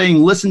like your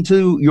saying, listen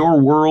to your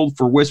world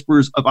for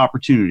whispers of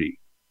opportunity.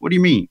 What do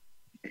you mean?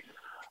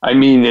 I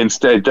mean,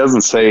 instead, it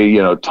doesn't say,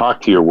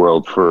 talk to your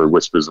world for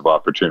whispers of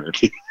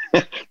opportunity.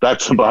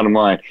 That's the bottom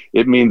line.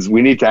 It means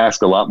we need to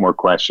ask a lot more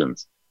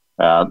questions.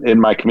 In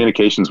my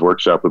communications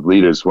workshop with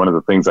leaders, one of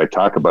the things I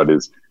talk about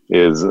is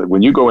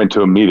when you go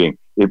into a meeting,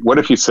 what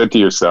if you said to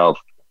yourself,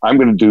 I'm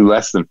going to do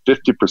less than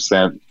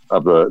 50%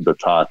 of the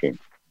talking.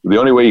 The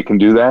only way you can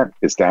do that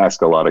is to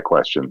ask a lot of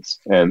questions.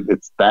 And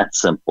it's that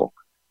simple.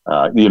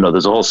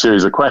 There's a whole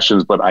series of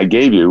questions, but I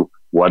gave you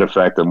what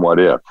effect and what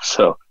if.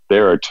 So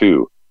there are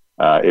two.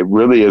 It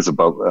really is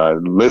about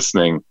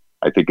listening,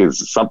 I think,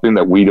 is something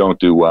that we don't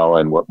do well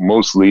and what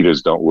most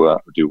leaders don't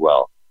do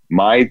well.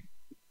 My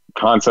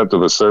concept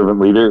of a servant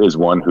leader is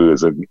one who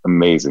is an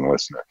amazing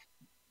listener.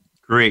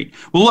 Great.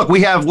 Well, look,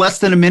 we have less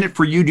than a minute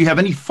for you. Do you have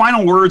any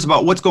final words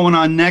about what's going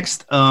on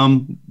next?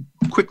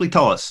 Quickly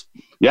tell us.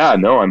 Yeah,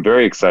 no, I'm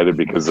very excited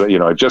because,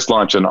 I just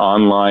launched an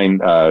online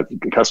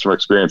customer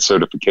experience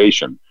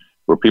certification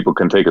where people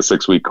can take a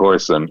 6-week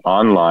course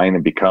online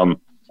and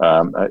become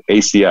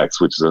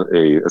ACX, which is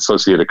a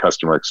Associated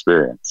Customer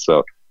Experience.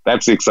 So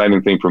that's the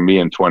exciting thing for me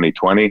in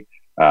 2020.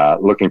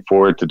 looking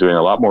forward to doing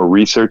a lot more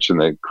research in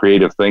the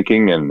creative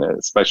thinking, and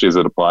especially as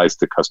it applies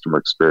to customer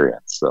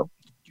experience. So,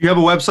 do you have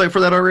a website for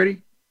that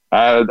already?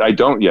 I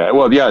don't yet.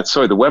 Well, yeah,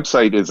 sorry. The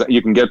website is,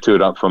 you can get to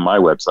it from my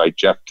website,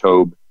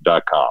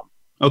 jefftobe.com.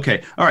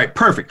 Okay. All right.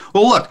 Perfect.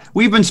 Well, look,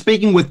 we've been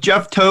speaking with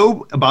Jeff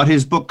Tobe about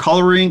his book,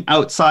 Coloring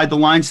Outside the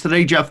Lines,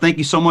 today. Jeff, thank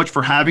you so much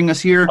for having us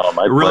here.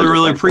 My really, pleasure.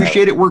 really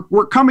appreciate it.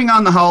 We're coming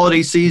on the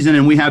holiday season,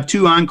 and we have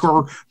 2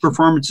 encore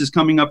performances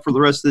coming up for the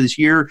rest of this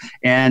year.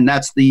 And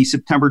that's the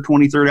September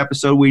 23rd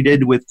episode we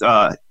did with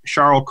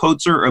Charles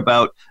Kotzer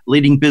about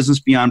leading business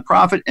beyond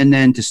profit. And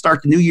then to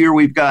start the new year,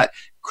 we've got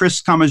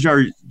Chris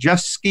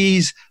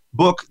Komajewski's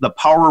book, The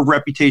Power of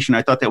Reputation.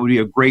 I thought that would be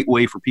a great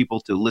way for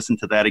people to listen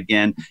to that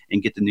again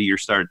and get the new year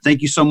started.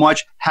 Thank you so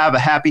much. Have a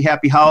happy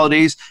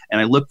holidays. And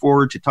I look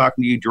forward to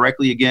talking to you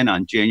directly again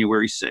on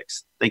January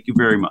 6th. Thank you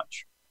very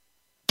much.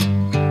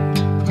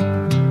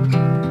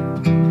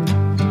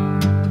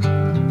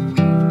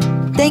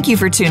 Thank you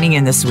for tuning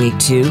in this week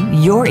to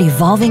Your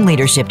Evolving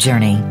Leadership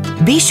Journey.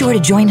 Be sure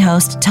to join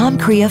host Tom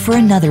Crea for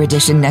another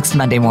edition next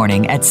Monday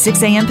morning at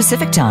 6 a.m.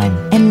 Pacific Time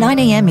and 9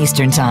 a.m.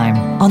 Eastern Time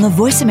on the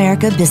Voice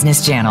America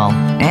Business Channel.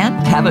 And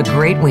have a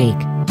great week.